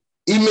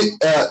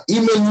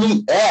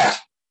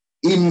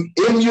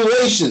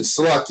 emulations,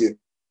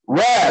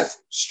 wrath,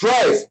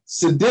 strife,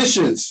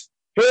 seditions,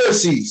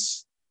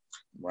 heresies,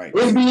 right,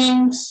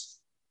 envyings,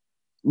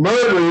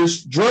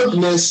 murders,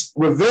 drunkenness,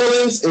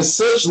 revelings, and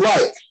such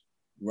like.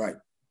 Right.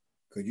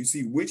 Because you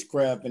see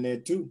witchcraft in there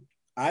too.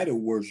 Idol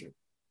worship.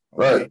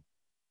 Okay? Right.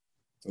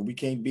 So we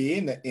can't be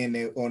in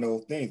there on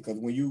those things, because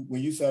when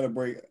you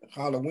celebrate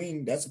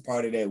Halloween, that's a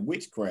part of that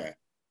witchcraft.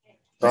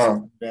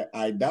 That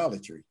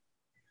idolatry.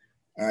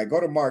 All right, go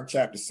to Mark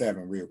chapter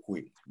 7 real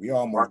quick. We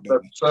almost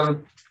done.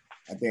 7.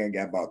 I think I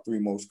got about 3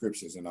 more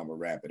scriptures and I'm gonna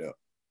wrap it up.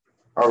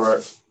 All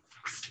right.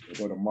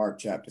 We'll go to Mark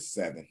chapter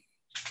 7.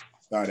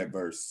 Start at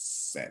verse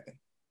 7.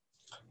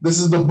 This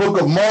is the book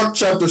of Mark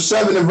chapter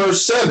 7 and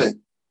verse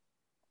 7.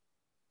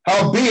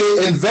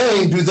 Howbeit in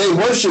vain do they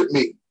worship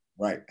me.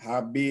 Right.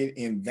 Howbeit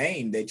in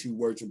vain that you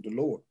worship the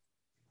Lord.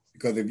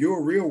 Because if you're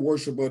a real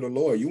worshiper of the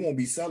Lord, you won't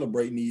be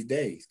celebrating these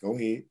days. Go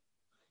ahead.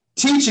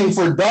 Teaching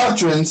for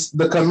doctrines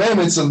the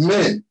commandments of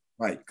men.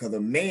 Right. Because a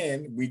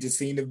man, we just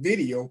seen the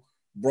video,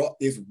 brought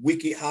this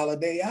wicked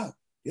holiday out.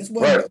 This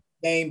wasn't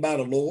named by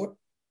the Lord.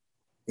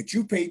 But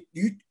you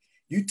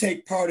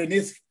take part in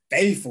this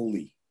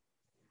faithfully.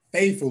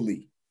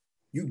 Faithfully.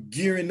 You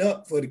gearing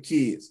up for the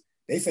kids.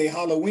 They say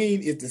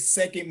Halloween is the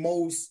second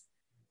most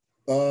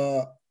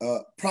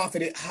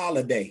profited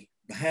holiday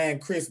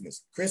behind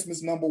Christmas.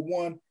 Christmas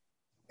 #1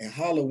 and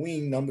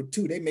Halloween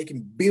 #2. They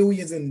making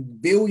billions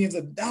and billions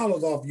of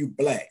dollars off you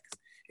blacks.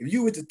 If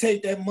you were to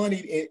take that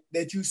money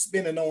that you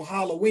spending on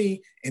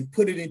Halloween and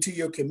put it into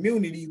your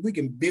community, we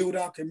can build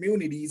our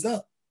communities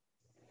up.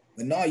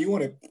 But now you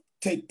want to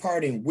take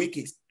part in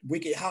wicked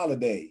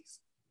holidays.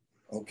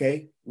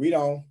 Okay, read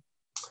on.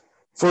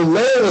 For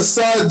laying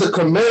aside the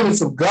commandments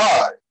of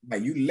God.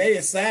 Like you lay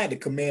aside the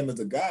commandments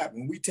of God.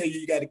 When we tell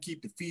you got to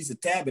keep the Feast of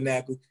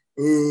Tabernacles,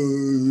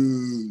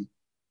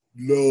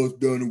 law's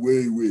done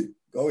away with.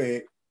 Go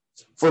ahead.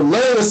 For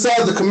laying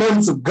aside the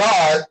commandments of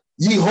God,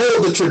 ye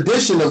hold the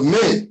tradition of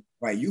men.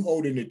 Right, you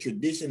holding the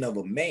tradition of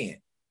a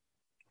man.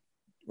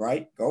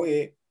 Right, go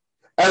ahead.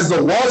 As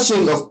the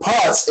washing of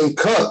pots and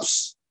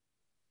cups,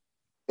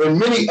 and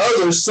many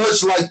other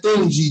such like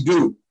things ye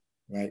do.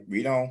 Right,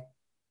 read on.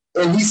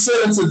 And he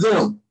said unto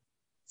them,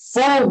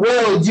 full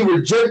well ye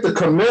reject the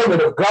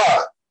commandment of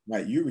God.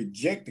 Right, you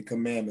reject the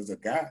commandments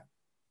of God.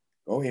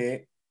 Go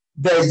ahead.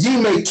 That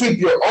ye may keep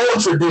your own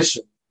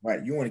tradition.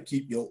 Right, you want to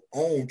keep your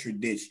own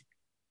tradition.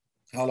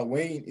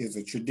 Halloween is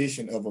a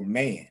tradition of a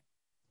man,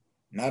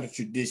 not a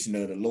tradition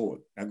of the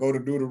Lord. Now go to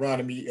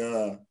Deuteronomy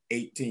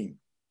 18.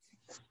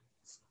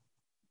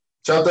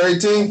 Chapter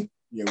 18?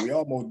 Yeah, we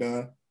almost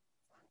done.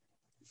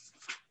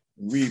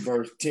 Read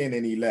verse 10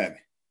 and 11.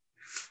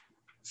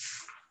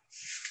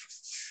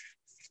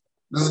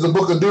 This is the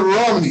book of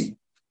Deuteronomy,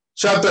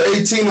 chapter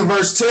 18 and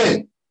verse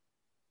 10.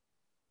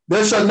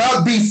 There shall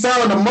not be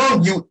found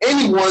among you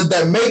anyone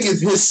that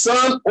maketh his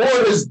son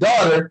or his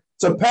daughter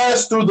to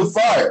pass through the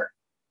fire,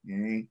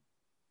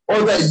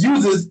 or that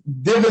uses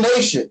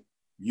divination.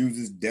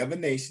 Uses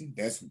divination.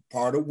 That's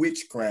part of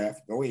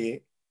witchcraft. Go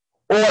ahead.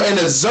 Or an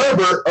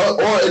observer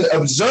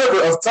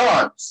of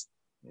times.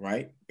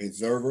 Right.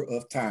 Observer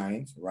of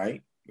times.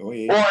 Right. Go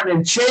ahead. Or an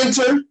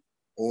enchanter,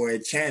 or a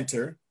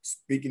chanter,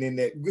 speaking in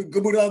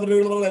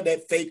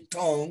that fake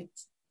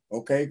tongues.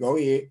 Okay, go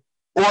ahead.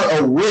 Or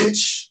a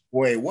witch.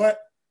 Or a what?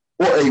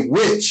 Or a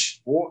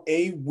witch. Or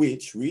a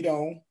witch. Read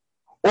on.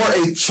 Or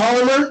a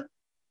charmer.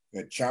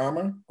 A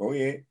charmer. Go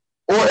ahead.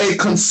 Or a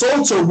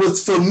consulter with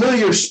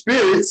familiar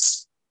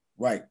spirits.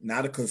 Right.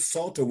 Not a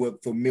consulter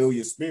with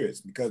familiar spirits,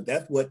 because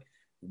that's what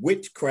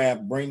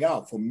witchcraft bring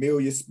out,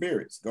 familiar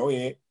spirits. Go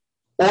ahead.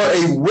 Or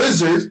a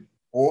wizard.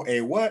 Or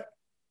a what?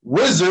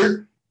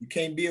 Wizard. You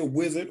can't be a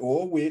wizard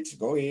or a witch.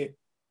 Go ahead.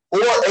 Or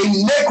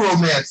a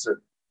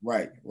necromancer.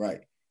 Right,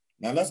 right.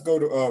 Now let's go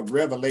to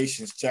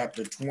Revelations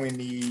chapter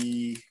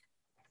 21.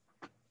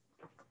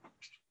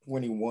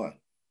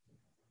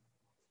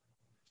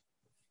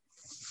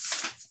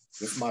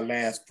 This is my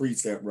last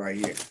precept right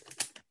here.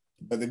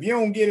 But if you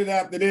don't get it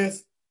after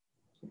this,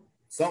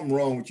 something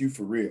wrong with you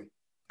for real.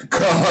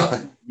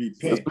 God.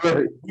 Repent.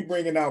 Right. We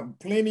bringing out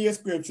plenty of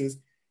scriptures.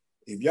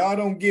 If y'all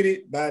don't get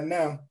it by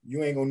now,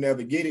 you ain't gonna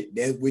never get it.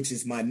 That which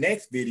is my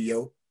next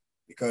video,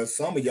 because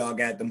some of y'all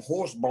got them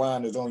horse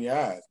blinders on your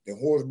eyes. The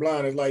horse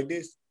blinders like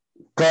this.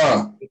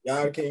 God.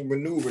 Y'all can't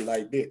maneuver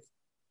like this.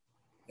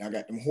 Y'all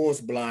got them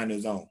horse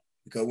blinders on.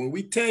 Because when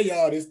we tell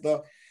y'all this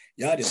stuff,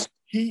 y'all just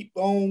keep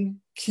on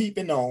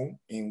keeping on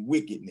in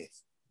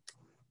wickedness.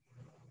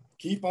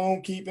 Keep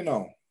on keeping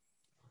on.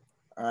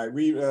 All right,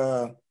 read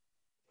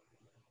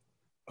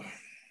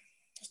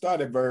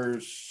start at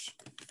verse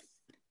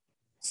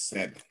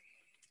 7.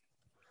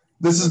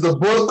 This is the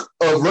book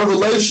of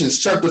Revelations,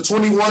 chapter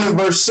 21 and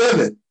verse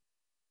 7.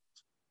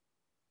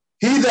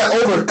 He that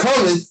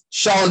overcometh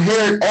shall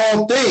inherit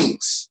all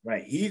things.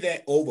 Right. He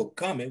that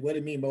overcometh. What do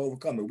you mean by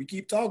overcometh? We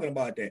keep talking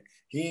about that.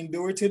 He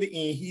endured to the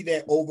end. He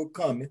that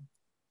overcometh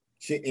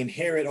should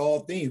inherit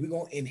all things. We're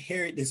going to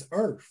inherit this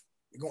earth.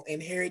 We're going to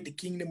inherit the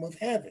kingdom of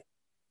heaven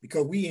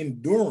because we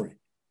enduring.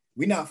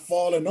 We're not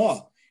falling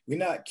off. We're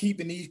not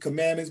keeping these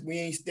commandments. We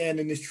ain't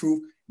standing this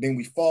truth. Then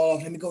we fall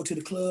off. Let me go to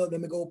the club.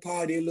 Let me go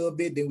party a little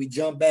bit. Then we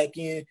jump back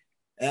in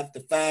after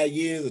 5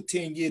 years or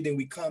 10 years. Then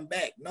we come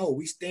back. No,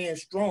 we stand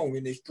strong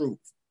in this truth.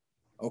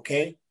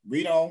 Okay,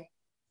 read on.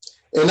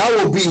 And I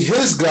will be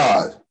his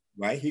God.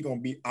 Right, he going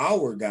to be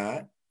our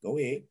God. Go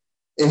ahead.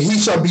 And he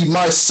shall be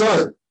my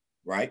son.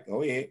 Right,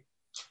 go ahead.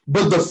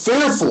 But the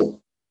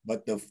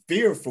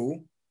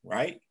fearful,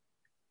 right?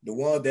 The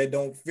ones that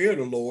don't fear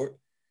the Lord,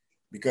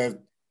 because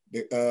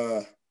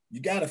you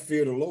got to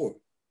fear the Lord.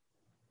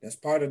 That's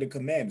part of the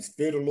commandments.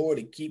 Fear the Lord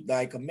and keep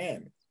thy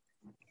commandments.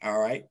 All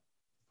right.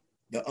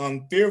 The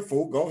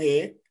unfearful, go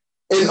ahead.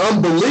 And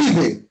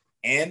unbelieving.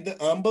 And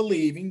the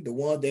unbelieving, the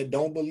ones that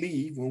don't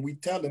believe when we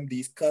tell them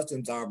these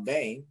customs are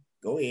vain.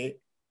 Go ahead.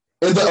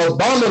 And the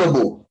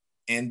abominable.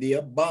 And the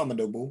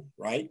abominable,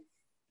 right?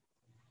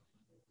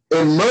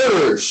 And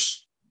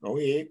murderers. Go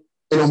ahead.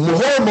 And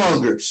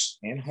whoremongers.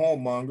 And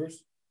whoremongers.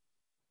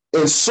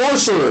 And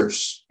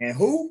sorcerers. And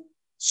who?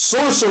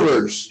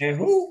 Sorcerers. And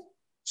who?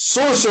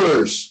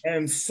 Sorcerers.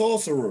 And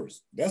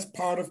sorcerers. That's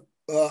part of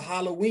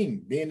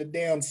Halloween, being a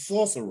damn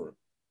sorcerer.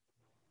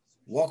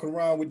 Walking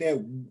around with that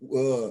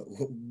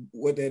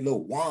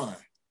little wand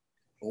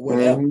or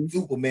whatever.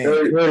 Superman.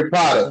 Harry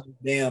Potter.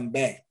 Damn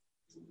back.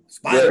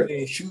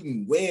 Spider-Man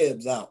shooting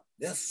webs out.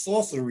 That's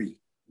sorcery.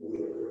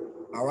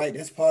 All right,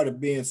 that's part of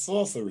being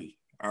sorcery.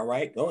 All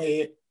right, go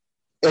ahead.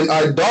 And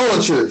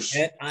idolaters.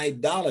 And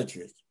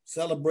idolaters.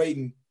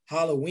 Celebrating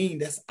Halloween,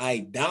 that's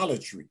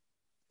idolatry.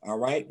 All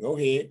right, go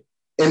ahead.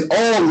 And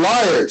all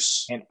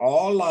liars. And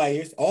all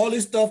liars. All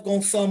this stuff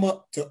gonna sum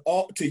up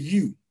to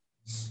you.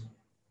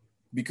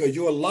 Because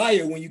you're a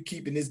liar when you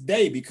keep in this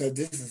day, because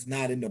this is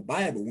not in the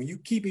Bible. When you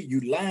keep it,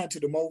 you lying to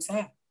the Most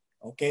High.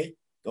 Okay,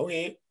 go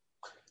ahead.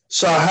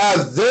 Shall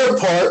have their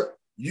part.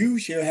 You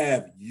shall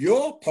have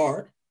your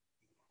part.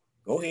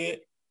 Go ahead.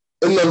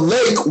 In the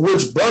lake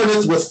which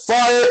burneth with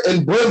fire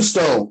and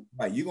brimstone.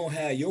 Right, you're going to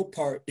have your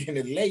part in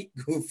the lake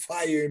with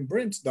fire and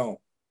brimstone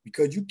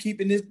because you keep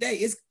in this day.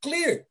 It's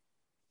clear.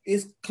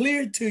 It's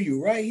clear to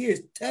you right here.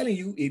 It's telling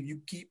you if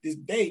you keep this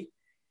day,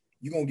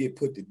 you're going to get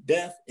put to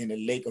death in the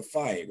lake of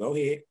fire. Go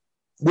ahead.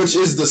 Which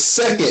is the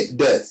second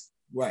death.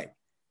 Right.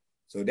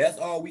 So that's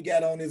all we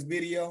got on this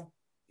video.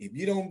 If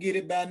you don't get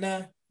it by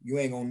now, you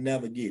ain't going to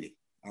never get it.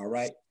 All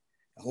right.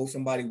 I hope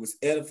somebody was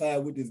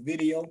edified with this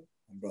video.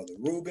 I'm Brother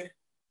Ruben.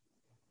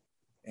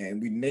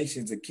 And we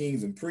nations of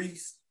kings and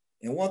priests.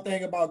 And one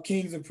thing about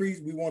kings and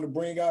priests we want to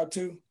bring out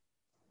too,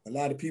 a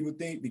lot of people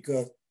think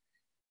because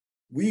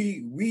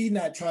we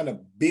not trying to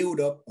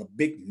build up a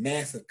big,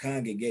 massive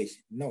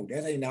congregation. No,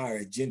 that ain't our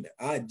agenda.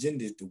 Our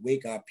agenda is to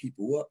wake our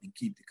people up and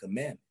keep the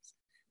commandments.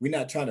 We're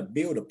not trying to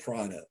build a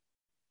product.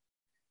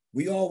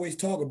 We always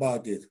talk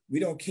about this. We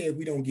don't care if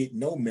we don't get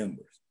no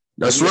members.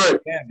 That's right.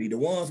 Family, the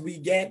ones we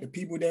got, the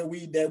people that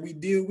we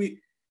deal with,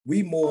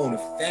 we more on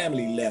a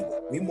family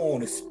level. We more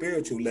on a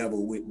spiritual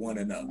level with one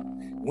another.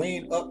 We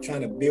ain't up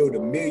trying to build a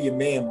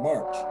 1,000,000-man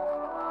march,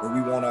 but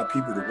we want our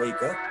people to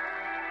wake up.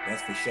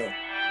 That's for sure.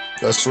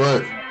 That's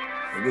right.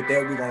 And with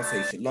that, we're going to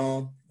say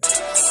shalom.